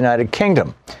of the United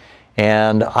Kingdom.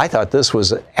 And I thought this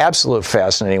was an absolute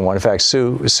fascinating one. In fact,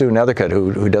 Sue Nethercutt,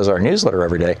 who does our newsletter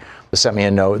every day, sent me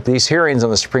a note. These hearings on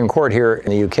the Supreme Court here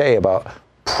in the UK about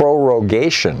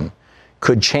prorogation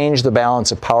could change the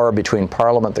balance of power between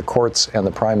Parliament, the courts, and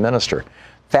the Prime Minister.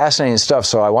 Fascinating stuff.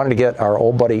 So I wanted to get our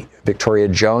old buddy Victoria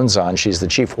Jones on. She's the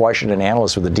chief Washington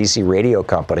analyst with the DC radio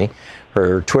company.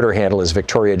 Her Twitter handle is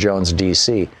Victoria Jones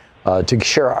DC. To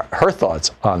share her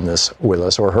thoughts on this with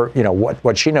us, or her,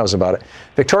 what she knows about it.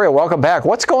 Victoria, welcome back.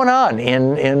 What's going on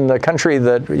in the country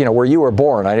that, where you were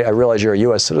born? I realize you're a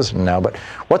U.S. citizen now, but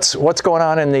what's going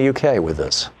on in the UK with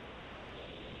this?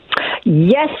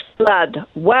 Yes, Blood.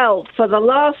 Well, for the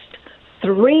last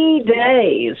 3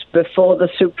 days before the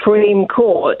Supreme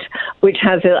Court, which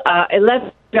has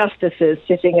 11 justices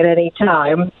sitting at any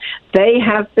time, they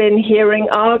have been hearing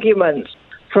arguments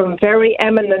from very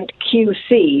eminent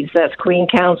QCs, that's Queen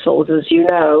Counsels, as you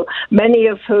know, many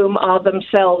of whom are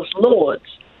themselves lords,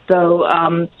 so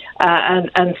and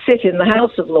sit in the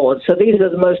House of Lords. So these are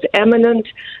the most eminent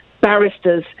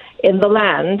barristers in the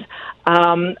land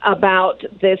about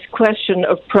this question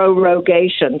of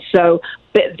prorogation. So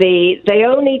they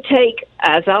only take,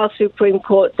 as our Supreme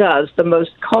Court does, the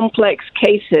most complex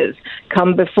cases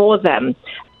come before them.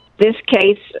 This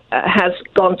case has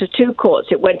gone to two courts.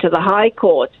 It went to the High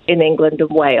Court in England and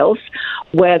Wales,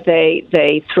 where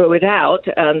they threw it out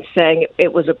and saying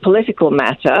it was a political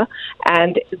matter,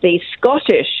 and the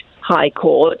Scottish High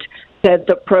Court said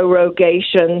that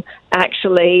prorogation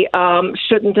actually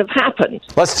shouldn't have happened.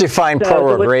 Let's define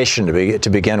prorogation to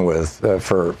begin with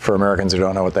for Americans who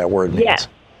don't know what that word means. Yes.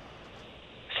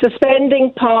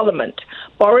 Suspending Parliament.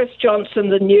 Boris Johnson,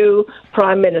 the new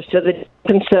Prime Minister, the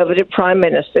Conservative Prime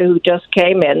Minister who just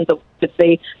came in with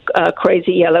the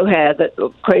crazy yellow hair, that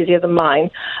crazier than mine,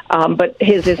 but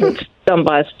his isn't done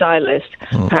by a stylist.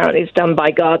 Apparently it's done by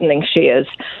gardening shears.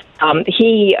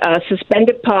 He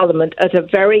suspended Parliament at a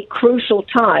very crucial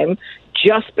time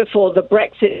just before the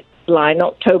Brexit deadline,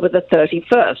 October the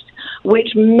 31st, which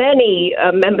many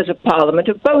members of Parliament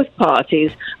of both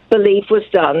parties believe was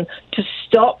done to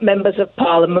stop members of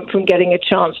Parliament from getting a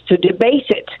chance to debate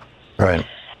it. Right.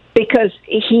 Because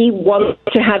he wants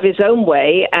to have his own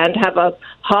way and have a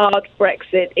hard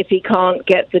Brexit if he can't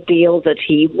get the deal that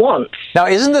he wants. Now,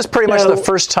 isn't this pretty much the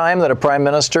first time that a prime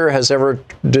minister has ever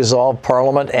dissolved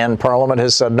Parliament and Parliament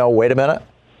has said, no, wait a minute?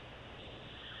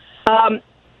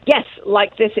 yes,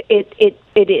 like this, it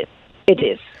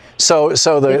is. So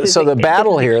the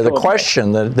battle here, the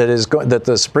question that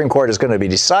the Supreme Court is going to be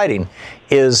deciding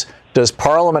is: does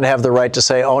Parliament have the right to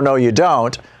say, "Oh no, you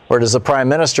don't," or does the Prime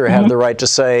Minister have the right to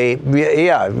say,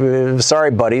 "Yeah,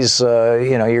 sorry, buddies, you're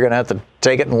going to have to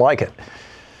take it and like it"?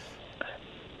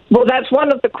 Well, that's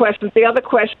one of the questions. The other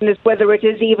question is whether it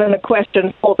is even a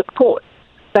question for the court.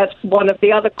 That's one of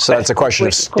the other questions. So that's a question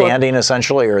of standing,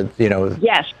 essentially, or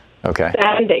Yes. Okay.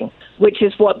 Standing, which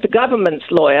is what the government's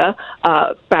lawyer,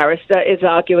 barrister, is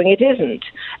arguing it isn't.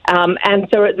 And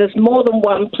there's more than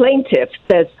one plaintiff.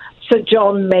 There's Sir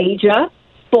John Major,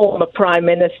 former Prime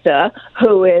Minister,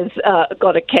 who has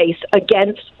got a case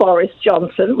against Boris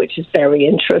Johnson, which is very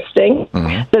interesting.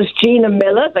 Mm-hmm. There's Gina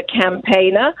Miller, the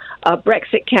campaigner,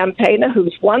 Brexit campaigner,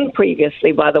 who's won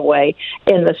previously, by the way,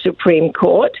 in the Supreme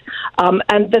Court.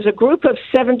 And there's a group of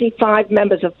 75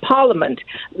 members of Parliament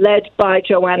led by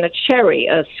Joanna Cherry,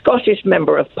 a Scottish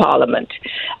member of Parliament.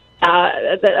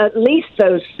 At least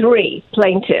those three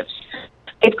plaintiffs.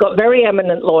 They've got very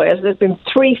eminent lawyers. There's been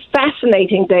 3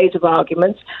 fascinating days of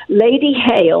arguments. Lady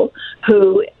Hale,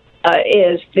 who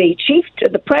is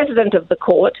the president of the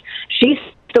court,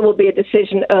 there will be a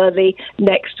decision early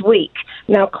next week.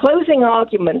 Now, closing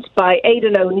arguments by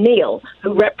Aidan O'Neill,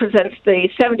 who represents the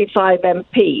 75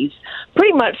 MPs,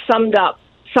 pretty much summed up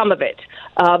some of it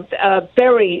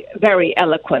very, very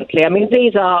eloquently. I mean,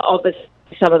 these are obviously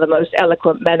some of the most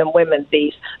eloquent men and women,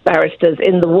 these barristers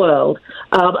in the world.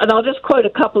 And I'll just quote a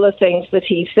couple of things that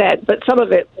he said, but some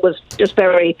of it was just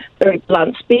very, very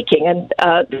blunt speaking, and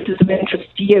this is of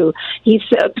interest to you. He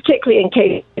said, particularly in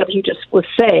case of you just were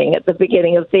saying at the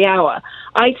beginning of the hour,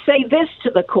 I say this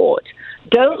to the court: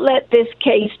 don't let this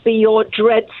case be your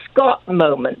Dred Scott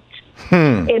moment.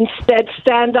 Instead,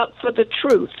 stand up for the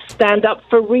truth, stand up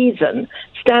for reason,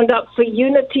 stand up for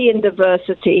unity and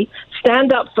diversity,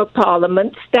 stand up for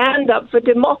Parliament, stand up for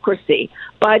democracy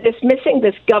by dismissing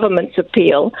this government's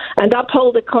appeal, and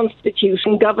uphold a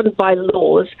constitution governed by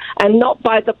laws and not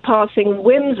by the passing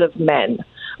whims of men.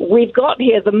 We've got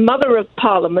here the mother of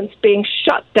parliaments being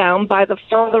shut down by the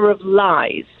father of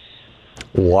lies.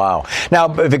 Wow. Now,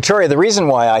 Victoria, the reason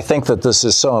why I think that this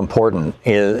is so important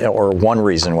or one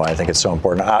reason why I think it's so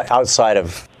important, outside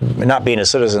of not being a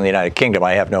citizen of the United Kingdom,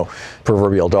 I have no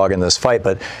proverbial dog in this fight,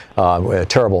 but a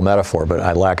terrible metaphor, but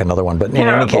I lack another one. But in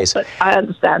any case, I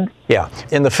understand. Yeah.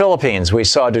 In the Philippines, we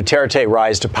saw Duterte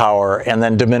rise to power and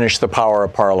then diminish the power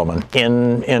of parliament.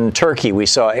 In Turkey, we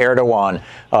saw Erdogan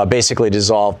basically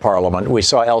dissolve parliament. We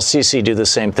saw El-Sisi do the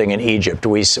same thing in Egypt.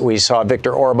 We saw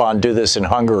Viktor Orban do this in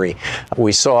Hungary.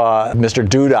 We saw Mr.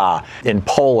 Duda in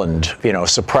Poland,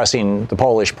 suppressing the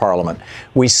Polish parliament.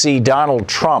 We see Donald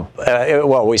Trump,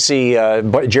 we see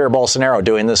Jair Bolsonaro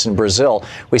doing this in Brazil.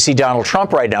 We see Donald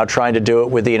Trump right now trying to do it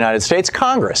with the United States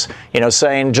Congress,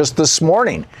 saying just this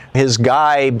morning, his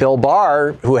guy, Bill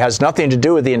Barr, who has nothing to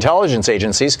do with the intelligence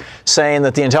agencies, saying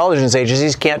that the intelligence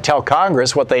agencies can't tell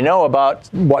Congress what they know about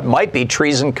what might be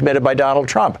treason committed by Donald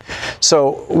Trump.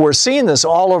 So we're seeing this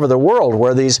all over the world,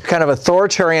 where these kind of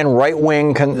authoritarian right-wing,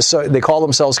 they call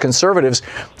themselves conservatives,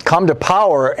 come to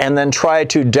power and then try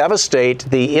to devastate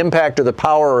the impact of the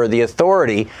power or the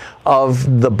authority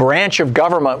of the branch of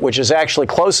government which is actually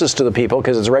closest to the people,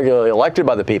 because it's regularly elected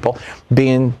by the people,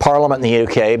 being Parliament in the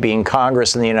UK, being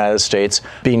Congress in the United States,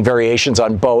 being variations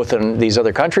on both in these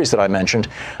other countries that I mentioned.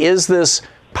 Is this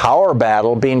power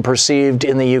battle being perceived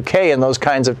in the UK in those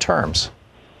kinds of terms?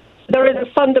 There is a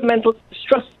fundamental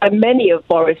distrust by many of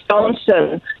Boris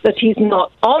Johnson that he's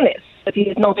not honest, that he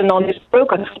is not an honest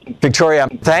broker. Victoria,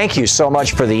 thank you so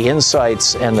much for the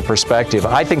insights and the perspective.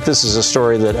 I think this is a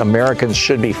story that Americans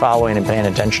should be following and paying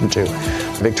attention to.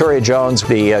 Victoria Jones,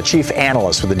 the chief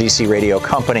analyst with the DC Radio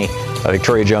Company.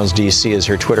 Victoria Jones DC is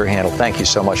her Twitter handle. Thank you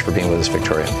so much for being with us,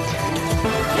 Victoria.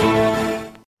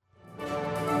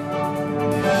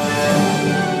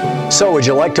 So would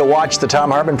you like to watch the Thom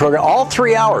Hartmann program, all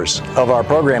 3 hours of our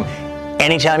program,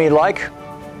 anytime you'd like?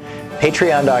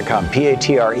 Patreon.com,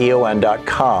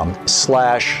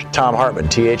 patreon.com/Thom Hartmann,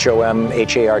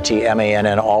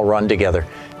 THOMHARTMANN, all run together.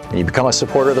 And you become a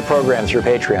supporter of the program through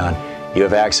Patreon. You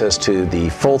have access to the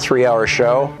full 3-hour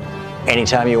show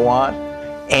anytime you want,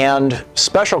 and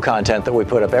special content that we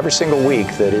put up every single week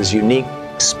that is unique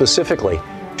specifically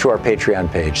to our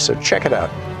Patreon page. So check it out,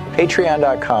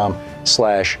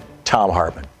 patreon.com/Thom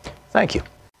Hartmann. Thank you.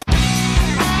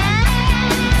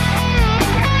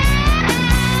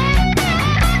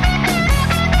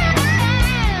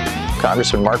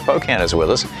 Congressman Mark Pocan is with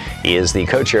us. He is the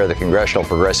co-chair of the Congressional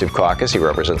Progressive Caucus. He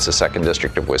represents the 2nd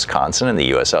District of Wisconsin in the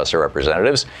U.S. House of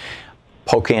Representatives.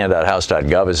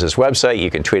 Pocan.house.gov is his website.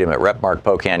 You can tweet him at Rep. Mark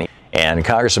Pocan. And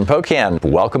Congressman Pocan,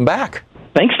 welcome back.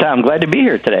 Thanks, Tom. Glad to be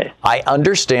here today. I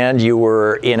understand you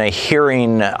were in a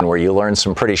hearing where you learned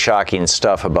some pretty shocking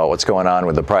stuff about what's going on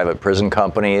with the private prison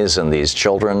companies and these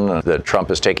children that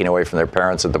Trump is taking away from their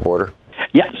parents at the border.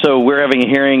 Yeah, so we're having a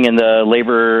hearing in the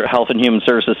Labor, Health, and Human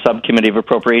Services Subcommittee of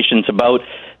Appropriations about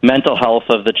mental health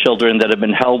of the children that have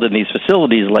been held in these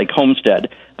facilities like Homestead,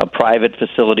 a private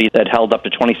facility that held up to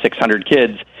 2,600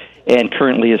 kids and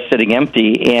currently is sitting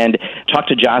empty. And talked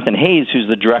to Jonathan Hayes, who's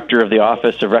the director of the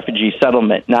Office of Refugee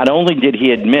Settlement. Not only did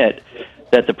he admit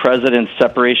that the president's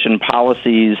separation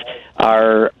policies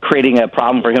are creating a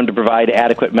problem for him to provide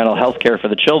adequate mental health care for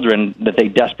the children that they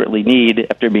desperately need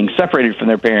after being separated from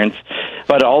their parents,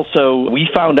 but also we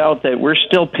found out that we're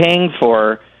still paying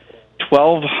for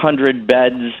 1,200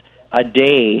 beds a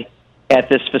day at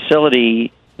this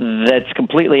facility that's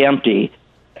completely empty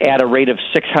at a rate of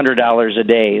 $600 a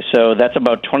day. So that's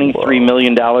about $23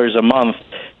 million a month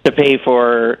to pay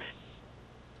for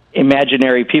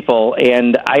imaginary people.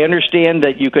 And I understand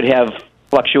that you could have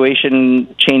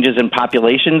fluctuation changes in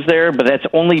populations there, but that's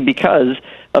only because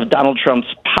of Donald Trump's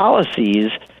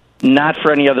policies, not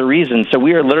for any other reason. So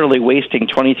we are literally wasting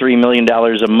 $23 million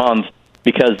a month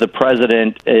because the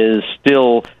president is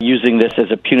still using this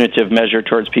as a punitive measure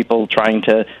towards people trying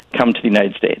to come to the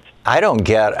United States. I don't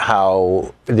get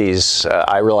how these,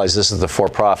 I realize this is the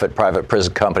for-profit private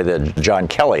prison company that John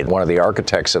Kelly, one of the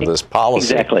architects of this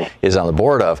policy, is on the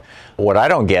board of. What I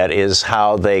don't get is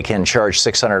how they can charge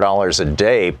 $600 a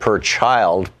day per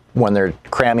child when they're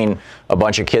cramming a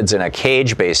bunch of kids in a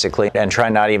cage, basically, and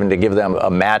trying not even to give them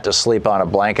a mat to sleep on, a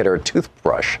blanket, or a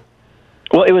toothbrush.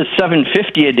 Well, it was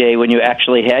 $750 a day when you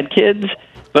actually had kids,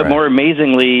 but more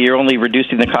amazingly, you're only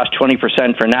reducing the cost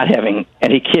 20% for not having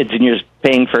any kids, and you're just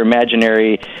paying for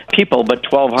imaginary people, but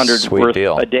 $1,200 worth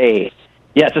a day.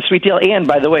 Yeah, it's a sweet deal. And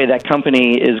by the way, that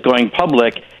company is going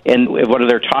public, and one of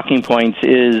their talking points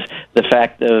is the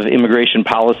fact of immigration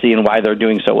policy and why they're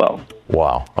doing so well.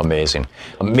 Wow, amazing.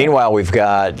 Meanwhile, we've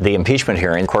got the impeachment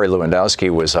hearing. Corey Lewandowski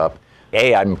was up.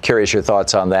 I'm curious your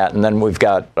thoughts on that, and then we've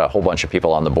got a whole bunch of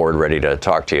people on the board ready to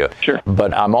talk to you. Sure.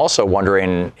 But I'm also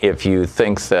wondering if you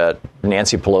think that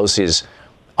Nancy Pelosi's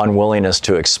unwillingness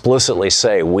to explicitly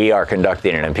say we are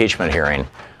conducting an impeachment hearing,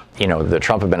 you know, the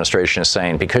Trump administration is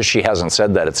saying because she hasn't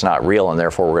said that it's not real and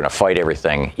therefore we're going to fight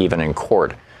everything, even in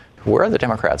court. Where are the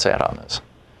Democrats at on this?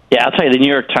 Yeah, I'll tell you, the New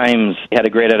York Times had a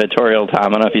great editorial, Tom. I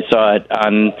don't know if you saw it,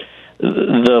 on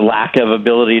the lack of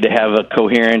ability to have a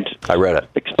coherent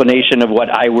explanation of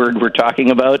what I-word we're talking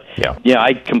about. Yeah,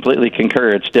 I completely concur.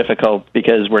 It's difficult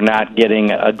because we're not getting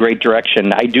a great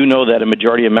direction. I do know that a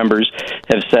majority of members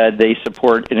have said they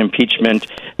support an impeachment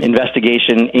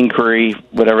investigation, inquiry,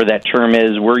 whatever that term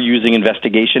is. We're using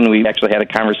investigation. We actually had a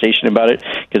conversation about it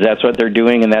because that's what they're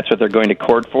doing and that's what they're going to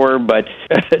court for. But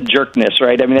jerkness,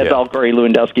 right? I mean, that's all Corey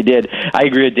Lewandowski did. I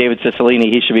agree with David Cicilline.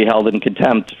 He should be held in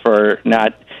contempt for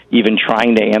not even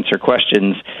trying to answer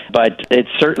questions. But it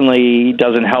certainly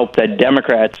doesn't help that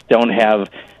Democrats don't have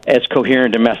as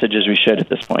coherent a message as we should at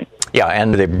this point. Yeah,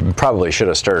 and they probably should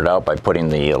have started out by putting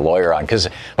the lawyer on, because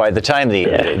by the time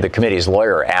the committee's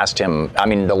lawyer asked him, I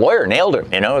mean, the lawyer nailed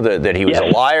him, you know, that he was a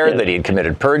liar, that he had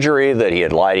committed perjury, that he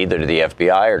had lied either to the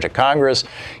FBI or to Congress,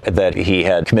 that he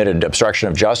had committed obstruction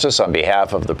of justice on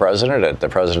behalf of the president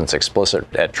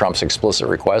at Trump's explicit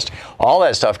request. All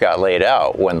that stuff got laid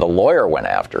out when the lawyer went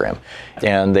after him.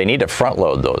 And they need to front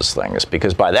load those things,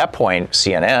 because by that point,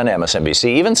 CNN,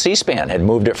 MSNBC, even C-SPAN had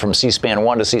moved it from C-SPAN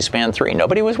 1 to C-SPAN 3.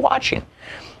 Nobody was watching.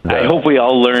 I hope we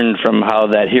all learned from how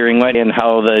that hearing went and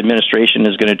how the administration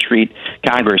is going to treat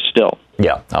Congress still.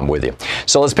 Yeah, I'm with you.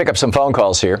 So let's pick up some phone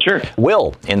calls here. Sure.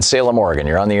 Will in Salem, Oregon.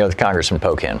 You're on the air with Congressman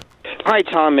Pocan. Hi,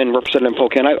 Tom and Representative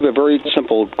Pocan. I have a very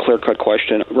simple, clear-cut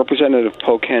question. Representative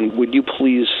Pocan, would you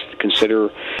please consider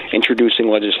introducing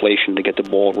legislation to get the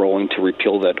ball rolling to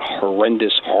repeal that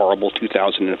horrendous, horrible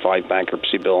 2005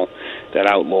 bankruptcy bill that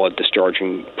outlawed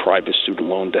discharging private student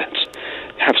loan debts?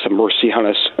 Have some mercy on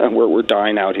us. We're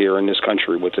dying out here in this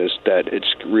country with this debt.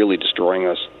 It's really destroying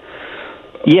us.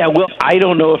 Yeah, well, I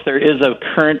don't know if there is a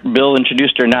current bill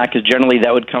introduced or not, because generally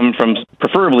that would come from,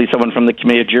 preferably, someone from the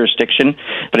Committee of Jurisdiction,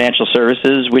 Financial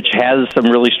Services, which has some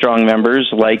really strong members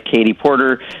like Katie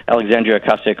Porter, Alexandria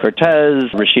Ocasio-Cortez,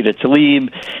 Rashida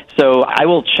Tlaib. So I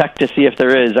will check to see if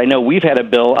there is. I know we've had a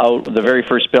bill out, the very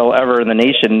first bill ever in the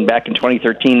nation back in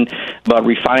 2013 about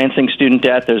refinancing student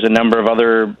debt. There's a number of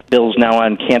other bills now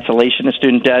on cancellation of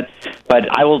student debt.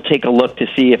 But I will take a look to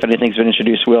see if anything's been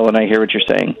introduced, Will, and I hear what you're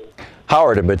saying.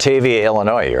 Howard in Batavia,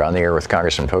 Illinois. You're on the air with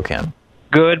Congressman Pocan.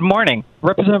 Good morning.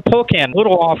 Representative Pocan, a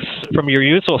little off from your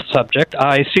usual subject.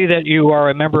 I see that you are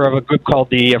a member of a group called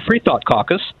the Free Thought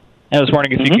Caucus. And I was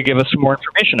wondering if you could give us some more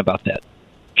information about that.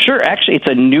 Sure. Actually, it's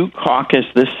a new caucus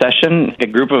this session, a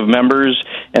group of members,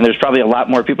 and there's probably a lot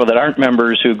more people that aren't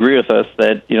members who agree with us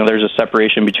that, there's a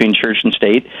separation between church and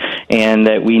state and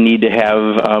that we need to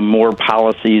have more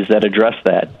policies that address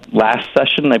that. Last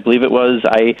session, I believe it was,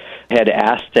 I had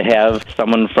asked to have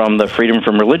someone from the Freedom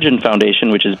from Religion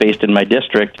Foundation, which is based in my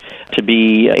district, to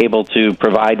be able to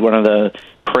provide one of the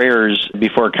prayers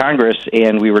before Congress,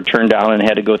 and we were turned down and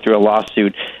had to go through a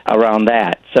lawsuit around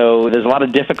that. So there's a lot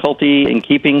of difficulty in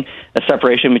keeping a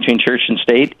separation between church and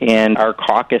state, and our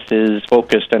caucus is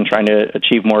focused on trying to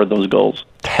achieve more of those goals.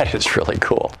 That is really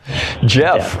cool.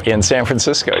 Jeff in San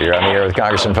Francisco, you're on the air with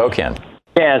Congressman Pocan.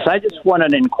 Yes, I just wanted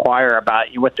to inquire about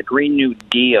with the Green New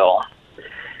Deal,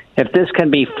 if this can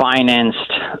be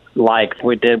financed like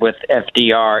we did with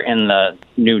FDR in the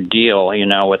New Deal,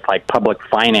 with like public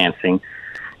financing.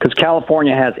 Because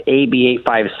California has AB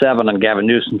 857 on Gavin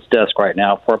Newsom's desk right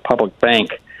now for a public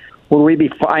bank. Will we be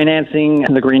financing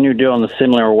the Green New Deal in a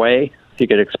similar way? If you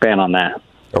could expand on that.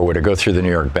 Or would it go through the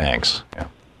New York banks? Yeah.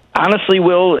 Honestly,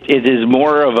 Will, it is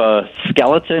more of a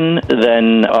skeleton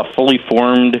than a fully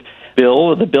formed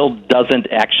bill. The bill doesn't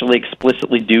actually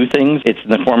explicitly do things. It's in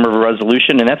the form of a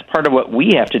resolution, and that's part of what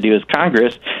we have to do as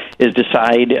Congress is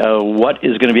decide what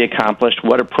is going to be accomplished,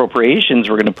 what appropriations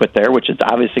we're going to put there, which is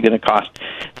obviously going to cost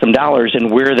some dollars, and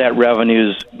where that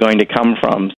revenue is going to come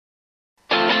from.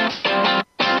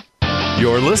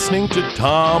 You're listening to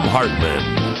Thom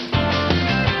Hartmann.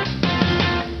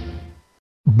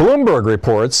 Bloomberg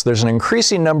reports there's an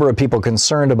increasing number of people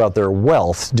concerned about their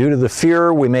wealth due to the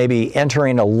fear we may be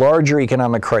entering a larger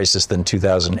economic crisis than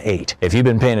 2008. If you've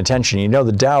been paying attention, you know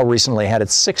the Dow recently had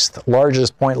its 6th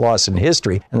largest point loss in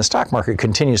history, and the stock market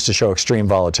continues to show extreme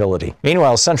volatility.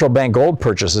 Meanwhile, central bank gold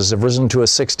purchases have risen to a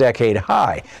 6-decade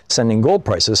high, sending gold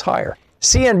prices higher.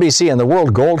 CNBC and the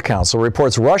World Gold Council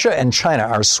reports Russia and China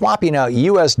are swapping out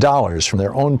U.S. dollars from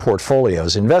their own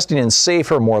portfolios, investing in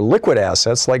safer, more liquid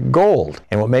assets like gold.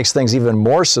 And what makes things even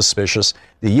more suspicious,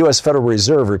 the U.S. Federal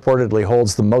Reserve reportedly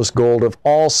holds the most gold of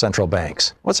all central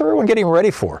banks. What's everyone getting ready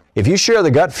for? If you share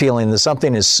the gut feeling that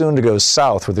something is soon to go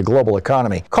south with the global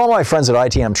economy, call my friends at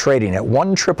ITM Trading at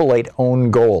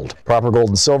 1-888-OWN-GOLD. Proper gold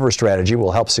and silver strategy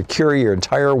will help secure your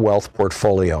entire wealth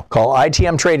portfolio. Call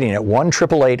ITM Trading at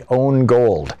 1-888-OWN-GOLD.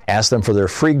 Ask them for their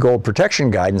free gold protection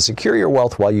guide and secure your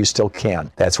wealth while you still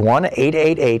can. That's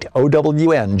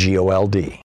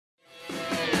 1-888-OWN-GOLD.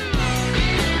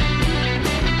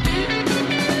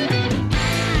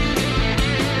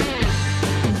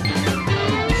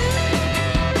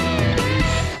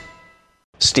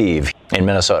 Steve in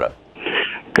Minnesota.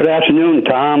 Good afternoon,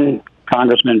 Tom,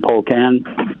 Congressman Pocan.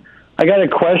 I got a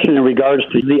question in regards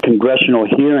to the congressional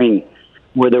hearing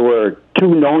where there were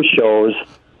 2 no-shows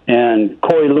and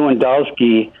Corey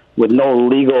Lewandowski, with no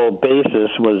legal basis,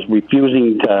 was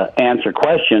refusing to answer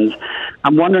questions.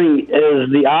 I'm wondering, is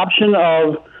the option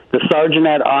of the sergeant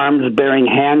at arms bearing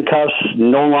handcuffs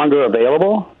no longer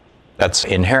available? That's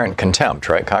inherent contempt,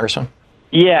 right, Congressman?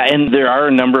 Yeah, and there are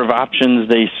a number of options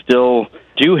they still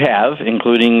do have,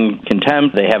 including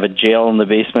contempt. They have a jail in the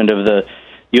basement of the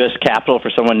U.S. Capitol for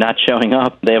someone not showing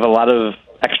up. They have a lot of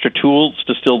extra tools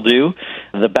to still do.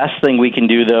 The best thing we can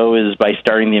do, though, is by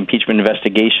starting the impeachment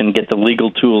investigation, get the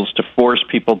legal tools to force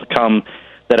people to come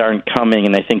that aren't coming,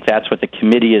 and I think that's what the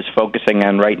committee is focusing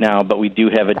on right now, but we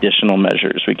do have additional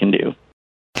measures we can do.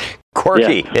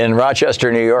 Corky in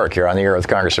Rochester, New York. You're on the air with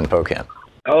Congressman Pocan.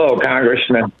 Hello,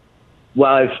 Congressman.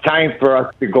 Well, it's time for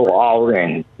us to go all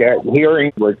in. That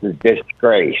hearing was a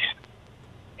disgrace.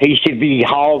 He should be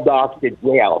hauled off to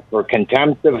jail for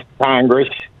contempt of Congress.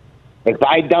 If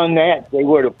I'd done that, they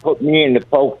would have put me in the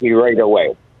pokey right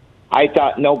away. I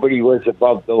thought nobody was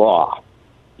above the law.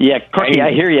 Yeah, Corey,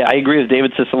 I hear you. I agree with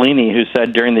David Cicilline, who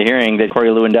said during the hearing that Corey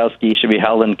Lewandowski should be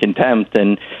held in contempt.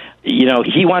 And,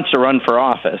 he wants to run for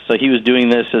office. So he was doing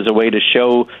this as a way to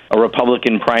show a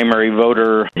Republican primary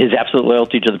voter his absolute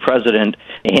loyalty to the president.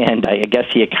 And I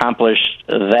guess he accomplished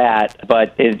that.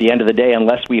 But at the end of the day,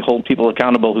 unless we hold people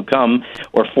accountable who come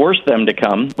or force them to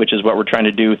come, which is what we're trying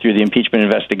to do through the impeachment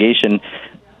investigation,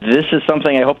 this is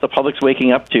something I hope the public's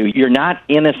waking up to. You're not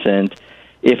innocent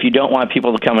if you don't want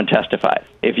people to come and testify.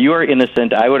 If you are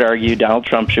innocent, I would argue Donald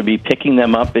Trump should be picking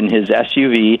them up in his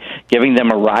SUV, giving them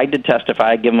a ride to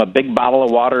testify, give them a big bottle of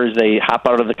water as they hop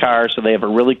out of the car so they have a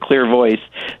really clear voice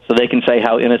so they can say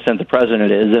how innocent the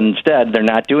president is. And instead, they're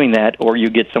not doing that, or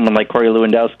you get someone like Corey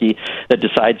Lewandowski that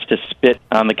decides to spit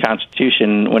on the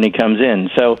Constitution when he comes in.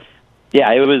 So,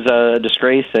 yeah, it was a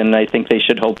disgrace, and I think they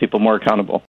should hold people more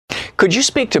accountable. Could you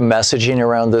speak to messaging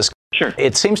around this? Sure.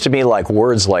 It seems to me like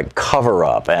words like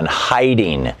cover-up and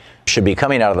hiding should be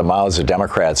coming out of the mouths of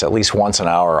Democrats at least once an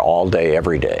hour, all day,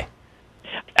 every day.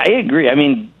 I agree. I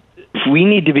mean, we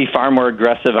need to be far more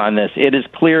aggressive on this. It is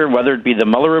clear, whether it be the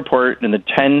Mueller report and the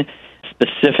 10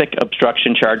 specific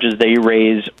obstruction charges they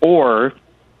raise or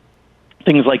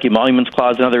things like emoluments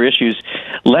clause and other issues,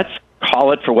 let's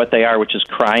call it for what they are, which is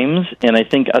crimes. And I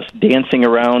think us dancing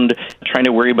around trying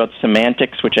to worry about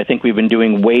semantics, which I think we've been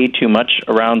doing way too much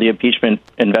around the impeachment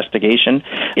investigation,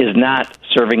 is not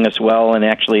serving us well, and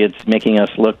actually it's making us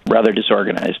look rather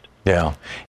disorganized. Yeah.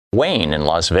 Wayne in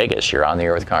Las Vegas, you're on the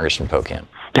air with Congressman Pocan.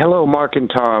 Hello, Mark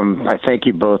and Tom. I thank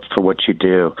you both for what you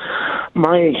do.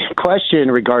 My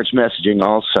question regards messaging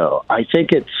also. I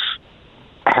think it's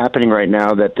happening right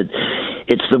now that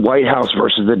it's the White House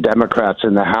versus the Democrats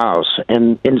in the House.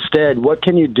 And instead, what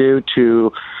can you do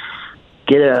to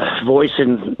get a voice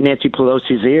in Nancy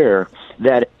Pelosi's ear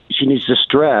that she needs to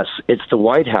stress it's the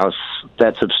White House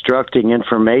that's obstructing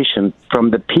information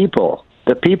from the people,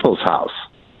 the people's house?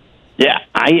 Yeah,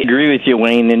 I agree with you,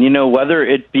 Wayne. And, whether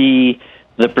it be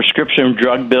the prescription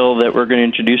drug bill that we're going to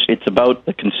introduce, it's about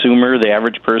the consumer, the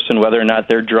average person, whether or not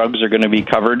their drugs are going to be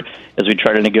covered as we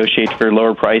try to negotiate for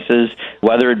lower prices,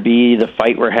 whether it be the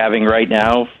fight we're having right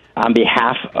now on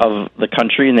behalf of the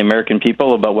country and the American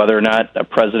people about whether or not a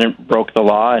president broke the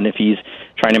law and if he's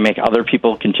trying to make other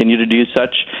people continue to do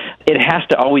such. It has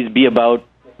to always be about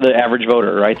the average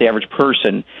voter, right, the average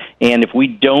person. And if we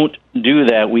don't do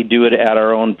that, we do it at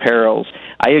our own perils.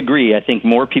 I agree. I think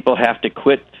more people have to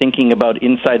quit thinking about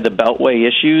inside the Beltway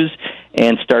issues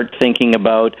and start thinking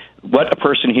about what a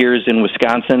person hears in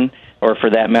Wisconsin, or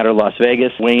for that matter, Las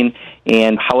Vegas, Wayne,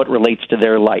 and how it relates to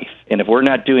their life. And if we're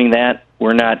not doing that,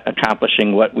 we're not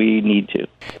accomplishing what we need to.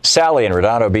 Sally in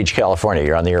Redondo Beach, California,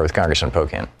 you're on the air with Congressman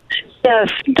Pocan.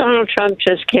 Yes, Donald Trump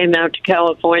just came out to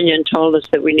California and told us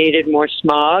that we needed more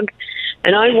smog.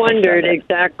 And I wondered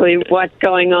exactly what's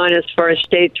going on as far as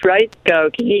states' rights go.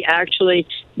 Can he actually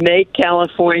make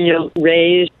California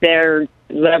raise their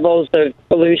levels of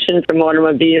pollution from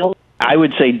automobiles? I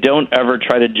would say don't ever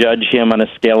try to judge him on a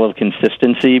scale of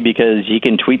consistency, because he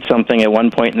can tweet something at one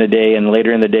point in the day and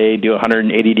later in the day do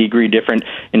 180-degree different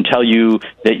and tell you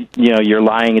that you're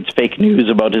lying. It's fake news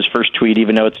about his first tweet,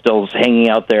 even though it's still hanging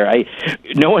out there.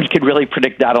 No one could really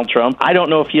predict Donald Trump. I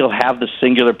don't know if he'll have the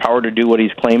singular power to do what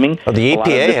he's claiming. Well, the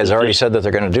EPA has already said that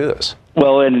they're going to do this.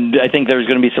 Well, and I think there's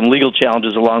going to be some legal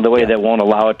challenges along the way that won't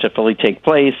allow it to fully take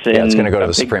place. And it's going to go to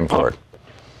the Supreme Court.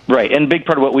 Right, and a big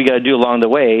part of what we got to do along the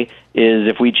way is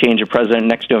if we change a president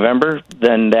next November,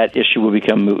 then that issue will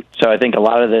become moot. So I think a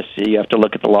lot of this, you have to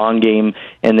look at the long game.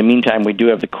 In the meantime, we do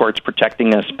have the courts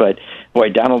protecting us. But, boy,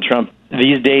 Donald Trump,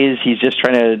 these days, he's just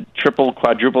trying to triple,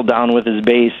 quadruple down with his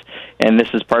base, and this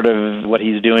is part of what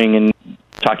he's doing in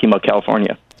talking about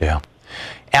California. Yeah.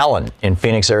 Alan in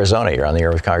Phoenix, Arizona, you're on the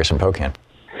air with Congressman Pocan.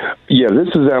 Yeah, this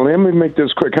is Alan. Let me make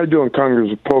this quick. How you doing,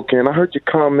 Congressman Pocan? I heard you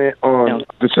comment on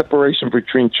the separation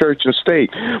between church and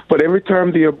state, but every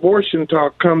time the abortion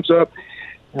talk comes up,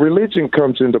 religion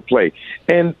comes into play.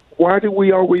 And why do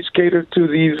we always cater to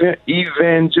the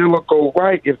evangelical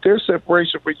right? If there's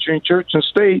separation between church and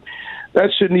state, that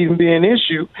shouldn't even be an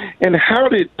issue. And how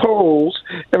did polls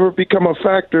ever become a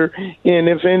factor in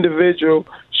if individual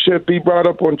should be brought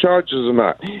up on charges or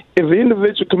not? If the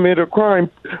individual committed a crime,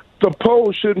 the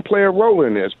poll shouldn't play a role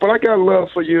in this. But I got love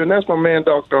for you, and that's my man,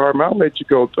 Dr. Hartman. I'll let you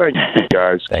go. Thank you,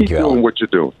 guys. Keep doing what you're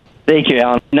doing. Thank you,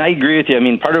 Alan. And I agree with you. I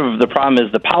mean, part of the problem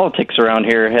is the politics around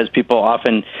here has people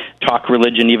often talk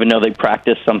religion even though they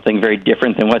practice something very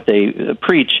different than what they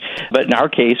preach. But in our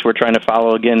case, we're trying to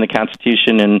follow, again, the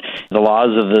Constitution and the laws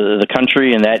of the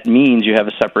country, and that means you have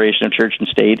a separation of church and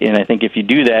state. And I think if you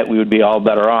do that, we would be all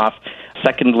better off.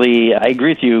 Secondly, I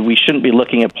agree with you. We shouldn't be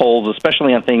looking at polls,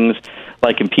 especially on things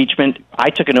like impeachment.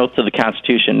 I took an oath to the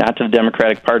Constitution, not to the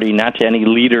Democratic Party, not to any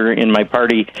leader in my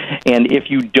party. And if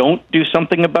you don't do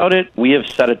something about it, we have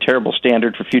set a terrible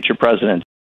standard for future presidents.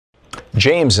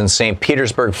 James in St.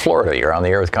 Petersburg, Florida. You're on the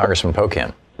air with Congressman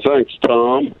Pocan. Thanks,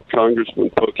 Tom. Congressman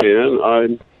Pocan.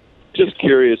 I'm just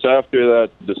curious, after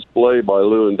that display by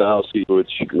Lewandowski,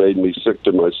 which made me sick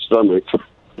to my stomach,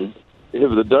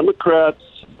 have the Democrats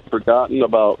forgotten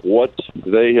about what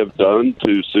they have done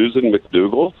to Susan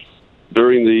McDougal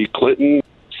during the Clinton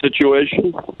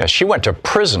situation? Yeah, she went to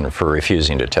prison for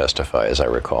refusing to testify, as I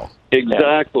recall.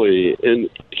 Exactly. And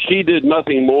she did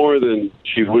nothing more than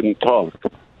she wouldn't talk.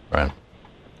 Right.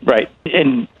 Right.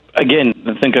 And again,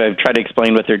 I think I've tried to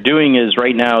explain what they're doing is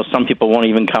right now some people won't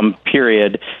even come,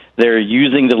 period. They're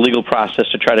using the legal process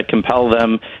to try to compel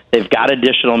them. They've got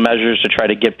additional measures to try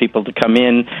to get people to come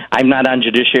in. I'm not on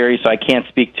judiciary, so I can't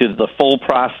speak to the full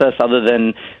process other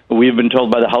than we've been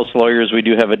told by the House lawyers we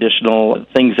do have additional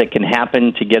things that can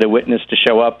happen to get a witness to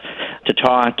show up to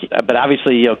talk. But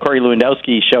obviously, Corey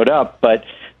Lewandowski showed up, but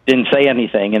didn't say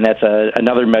anything, and that's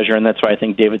another measure, and that's why I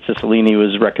think David Cicilline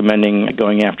was recommending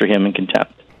going after him in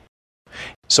contempt.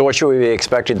 So what should we be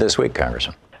expecting this week,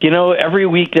 Congressman? Every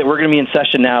week that we're going to be in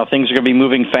session now, things are going to be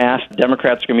moving fast.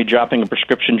 Democrats are going to be dropping a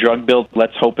prescription drug bill.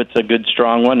 Let's hope it's a good,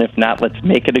 strong one. If not, let's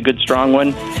make it a good, strong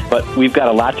one. But we've got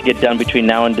a lot to get done between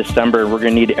now and December. We're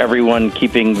going to need everyone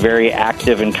keeping very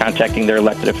active and contacting their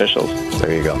elected officials.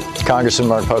 There you go. Congressman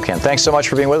Mark Pocan, thanks so much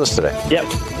for being with us today. Yep,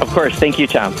 of course. Thank you,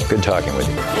 Tom. Good talking with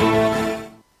you.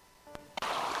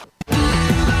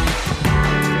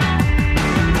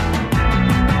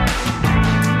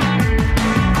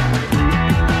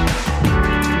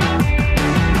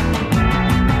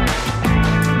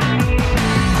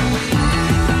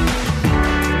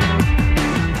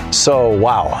 So,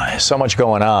 wow, so much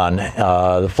going on.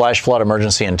 The flash flood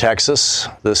emergency in Texas.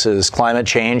 This is climate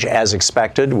change as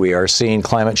expected. We are seeing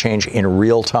climate change in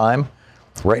real time,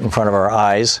 right in front of our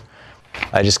eyes.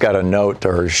 I just got a note,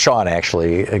 or Sean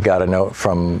actually got a note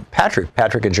from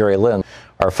Patrick and Jerry Lynn,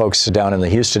 our folks down in the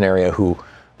Houston area who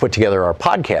put together our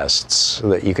podcasts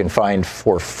that you can find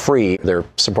for free. They're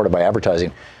supported by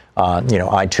advertising on,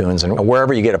 iTunes and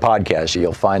wherever you get a podcast,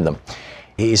 you'll find them.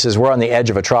 He says, we're on the edge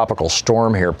of a tropical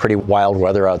storm here. Pretty wild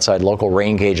weather outside. Local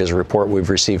rain gauges report we've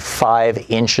received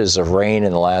 5 inches of rain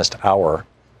in the last hour.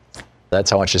 That's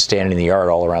how much is standing in the yard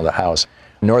all around the house.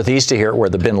 Northeast of here, where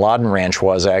the Bin Laden Ranch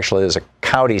was, actually, there's a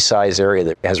county-size area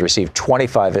that has received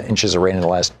 25 inches of rain in the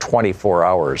last 24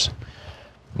 hours.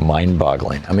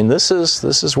 Mind-boggling. I mean, this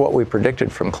is what we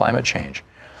predicted from climate change.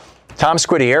 Tom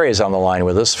Squitieri is on the line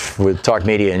with us with Talk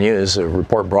Media News, a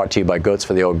report brought to you by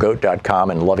goatsfortheoldgoat.com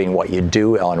and Loving What You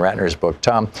Do, Ellen Ratner's book.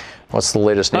 Tom, what's the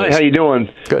latest news? Hi, how you doing?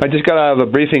 Good. I just got out of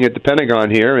a briefing at the Pentagon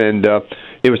here, and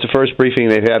it was the first briefing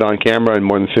they've had on camera in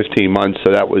more than 15 months,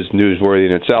 so that was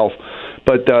newsworthy in itself.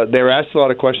 But they were asked a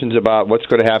lot of questions about what's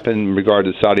going to happen in regard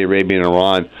to Saudi Arabia and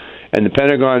Iran. And the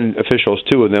Pentagon officials,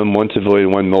 2 of them, one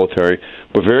civilian, one military,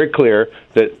 were very clear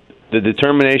that the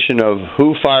determination of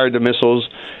who fired the missiles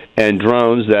and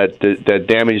drones that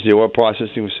damaged the oil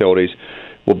processing facilities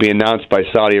will be announced by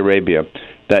Saudi Arabia.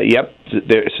 That, yep,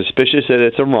 they're suspicious that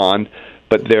it's Iran,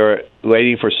 but they're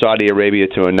waiting for Saudi Arabia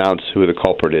to announce who the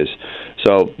culprit is.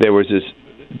 So there was this,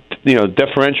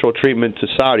 deferential treatment to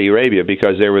Saudi Arabia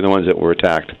because they were the ones that were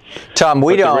attacked. Tom,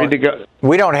 we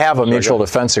don't have a mutual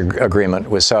defense agreement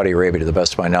with Saudi Arabia, to the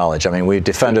best of my knowledge. I mean, we've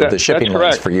defended the shipping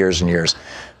lanes for years and years.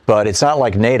 But it's not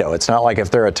like NATO. It's not like if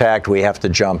they're attacked, we have to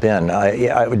jump in.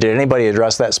 Did anybody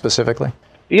address that specifically?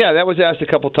 Yeah, that was asked a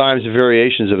couple times,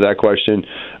 variations of that question.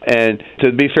 And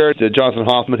to be fair to Jonathan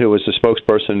Hoffman, who was the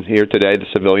spokesperson here today, the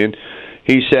civilian,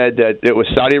 he said that it was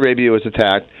Saudi Arabia was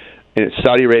attacked, and it's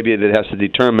Saudi Arabia that has to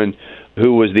determine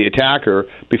who was the attacker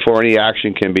before any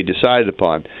action can be decided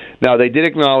upon. Now, they did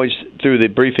acknowledge through the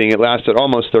briefing, it lasted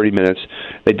almost 30 minutes,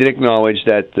 they did acknowledge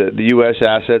that the U.S.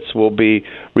 assets will be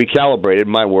recalibrated,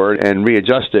 my word, and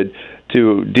readjusted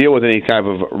to deal with any kind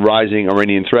of rising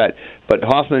Iranian threat. But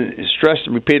Hoffman stressed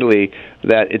repeatedly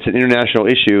that it's an international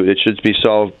issue that should be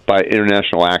solved by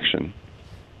international action.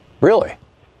 Really?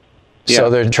 Yeah. So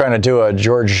they're trying to do a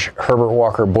George Herbert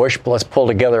Walker Bush, let's pull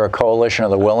together a coalition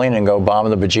of the willing and go bomb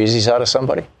the bejesus out of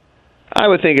somebody? I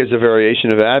would think it's a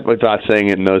variation of that, without saying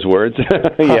it in those words.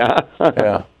 Yeah.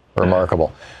 Yeah,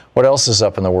 remarkable. What else is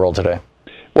up in the world today?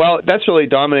 Well, that's really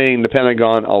dominating the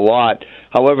Pentagon a lot.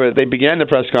 However, they began the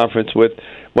press conference with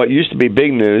what used to be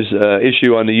big news,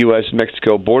 issue on the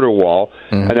U.S.-Mexico border wall,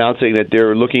 announcing that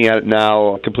they're looking at it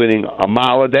now, completing a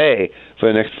mile a day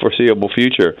for the next foreseeable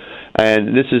future. And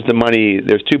this is the money,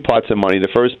 there's 2 pots of money.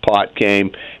 The first pot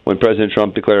came when President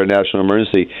Trump declared a national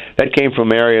emergency. That came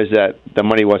from areas that the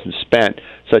money wasn't spent,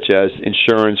 such as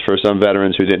insurance for some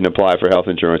veterans who didn't apply for health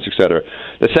insurance, et cetera.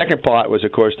 The second pot was,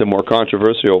 of course, the more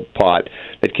controversial pot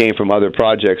that came from other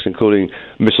projects, including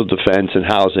missile defense and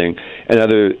housing and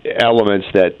other elements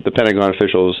that the Pentagon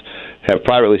officials have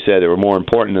privately said that were more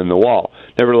important than the wall.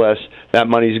 Nevertheless, that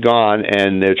money's gone,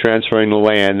 and they're transferring the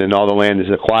land, and all the land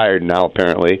is acquired now,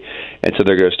 apparently, and so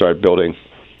they're going to start building.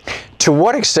 To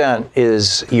what extent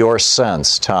is your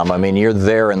sense, Tom? I mean, you're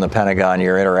there in the Pentagon,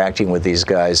 you're interacting with these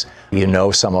guys, you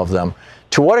know some of them.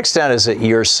 To what extent is it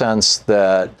your sense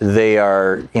that they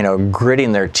are,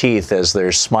 gritting their teeth as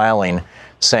they're smiling,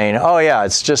 saying, oh, yeah,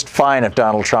 it's just fine if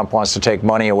Donald Trump wants to take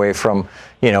money away from,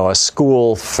 a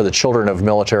school for the children of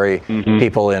military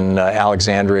people in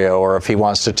Alexandria, or if he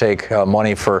wants to take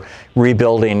money for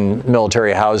rebuilding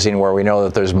military housing where we know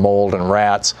that there's mold and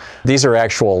rats. These are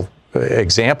actual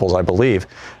examples, I believe.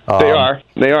 They are.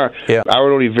 Yeah. I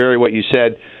would only vary what you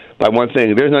said by one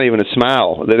thing. There's not even a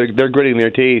smile. They're gritting their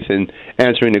teeth and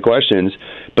answering the questions,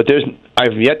 but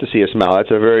I've yet to see a smile.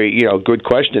 That's a very good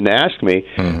question to ask me,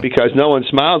 because no one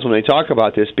smiles when they talk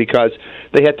about this, because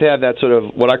they have to have that sort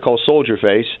of what I call soldier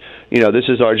face. This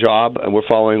is our job and we're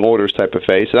following orders type of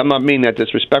face. And I'm not meaning that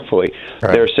disrespectfully.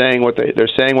 Right. They're saying what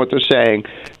they're saying,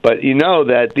 but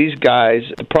that these guys,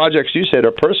 the projects you said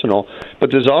are personal,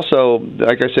 but there's also,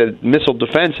 like I said, missile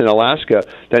defense in Alaska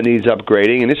that needs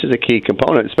upgrading, and this is a key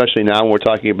component, especially now when we're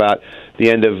talking about the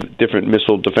end of different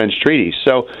missile defense treaties.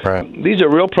 So these are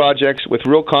real projects with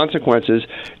real consequences,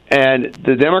 and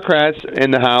the Democrats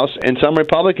in the House and some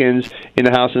Republicans in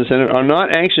the House and Senate are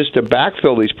not anxious to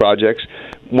backfill these projects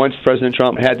once President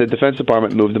Trump had the Defense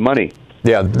Department move the money.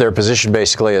 Yeah, their position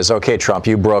basically is, okay, Trump,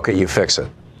 you broke it, you fix it.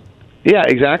 Yeah,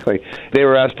 exactly. They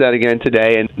were asked that again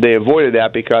today, and they avoided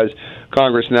that because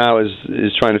Congress now is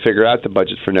trying to figure out the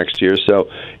budget for next year. So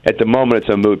at the moment,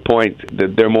 it's a moot point.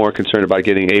 They're more concerned about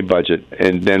getting a budget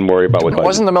and then worry about what budget.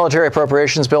 Wasn't the military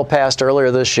appropriations bill passed earlier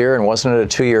this year, and wasn't it a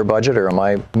 2-year budget, or am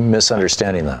I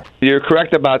misunderstanding that? You're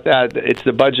correct about that. It's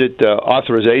the budget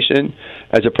authorization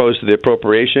as opposed to the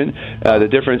appropriation. The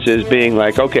difference is being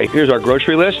like, okay, here's our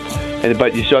grocery list,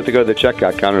 but you still have to go to the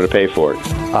checkout counter to pay for it.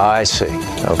 I see.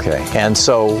 Okay. And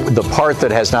so the part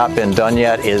that has not been done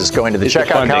yet is going to the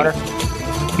checkout counter?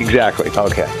 Exactly.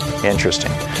 Okay.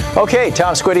 Interesting. Okay,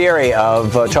 Tom Squitieri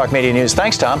of Talk Media News.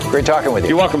 Thanks, Tom. Great talking with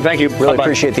you. You're welcome. Thank you. Really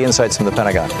appreciate the insights from the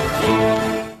Pentagon.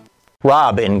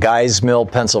 Rob in Guys Mill,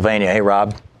 Pennsylvania. Hey,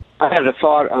 Rob. I had a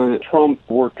thought on Trump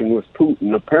working with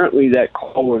Putin. Apparently that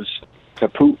call was to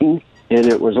Putin, and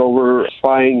it was over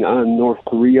spying on North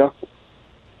Korea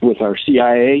with our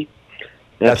CIA.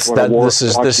 This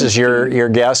is your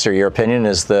guess or your opinion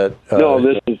is that... no,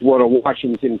 this is what a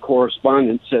Washington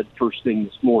correspondent said first thing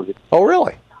this morning. Oh,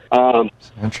 really?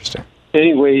 Interesting.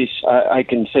 Anyways, I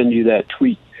can send you that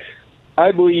tweet.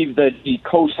 I believe that he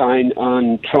co-signed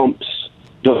on Trump's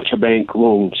Deutsche Bank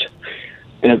loans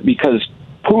because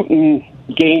Putin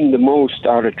gained the most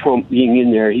out of Trump being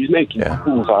in there. He's making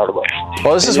fools out of us.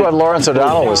 Well, this is what Lawrence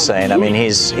O'Donnell was saying. I mean,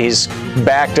 he's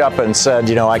backed up and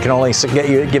said, I can only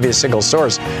give you a single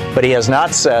source, but he has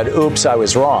not said, "Oops, I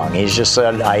was wrong." He's just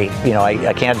said, I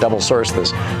can't double source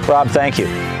this. Rob, thank you.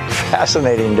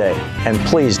 Fascinating day. And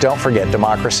please don't forget,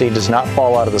 democracy does not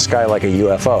fall out of the sky like a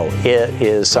UFO. It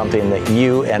is something that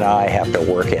you and I have to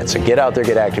work at. So get out there,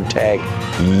 get active, tag.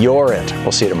 You're it.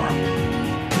 We'll see you tomorrow.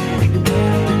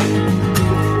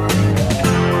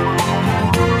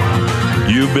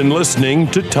 You've been listening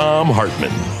to Thom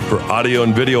Hartmann. For audio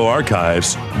and video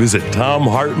archives, visit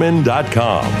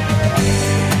thomhartmann.com.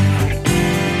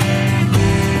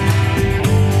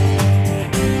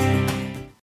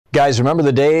 Guys, remember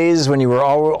the days when you were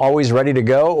always ready to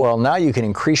go? Well, now you can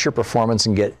increase your performance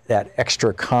and get that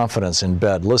extra confidence in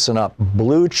bed. Listen up,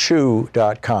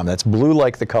 BlueChew.com. That's blue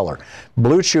like the color.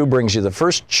 Blue Chew brings you the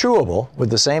first chewable with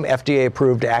the same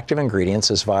FDA-approved active ingredients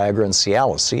as Viagra and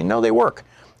Cialis, so you know they work.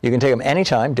 You can take them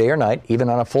anytime, day or night, even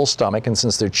on a full stomach, and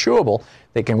since they're chewable,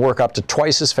 they can work up to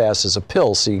twice as fast as a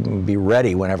pill, so you can be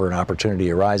ready whenever an opportunity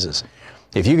arises.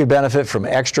 If you could benefit from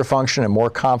extra function and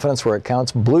more confidence where it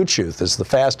counts, Blue Chew is the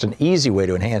fast and easy way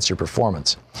to enhance your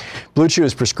performance. Blue Chew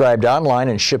is prescribed online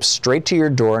and ships straight to your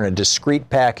door in a discreet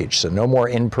package, so no more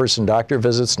in-person doctor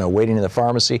visits, no waiting in the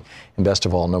pharmacy, and best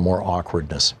of all, no more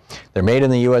awkwardness. They're made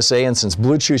in the USA, and since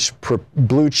Blue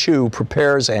Chew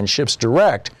prepares and ships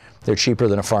direct, they're cheaper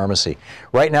than a pharmacy.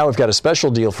 Right now, we've got a special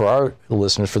deal for our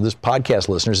listeners, for this podcast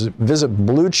listeners. Visit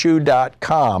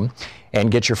BlueChew.com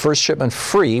and get your first shipment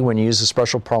free when you use the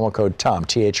special promo code TOM,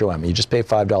 T-H-O-M. You just pay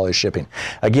 $5 shipping.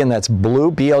 Again, that's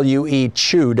BLUE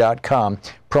Chew.com,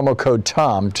 promo code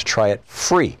TOM to try it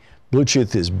free. Blue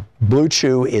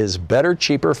Chew is better,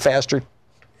 cheaper, faster,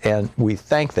 and we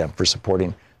thank them for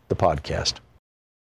supporting the podcast.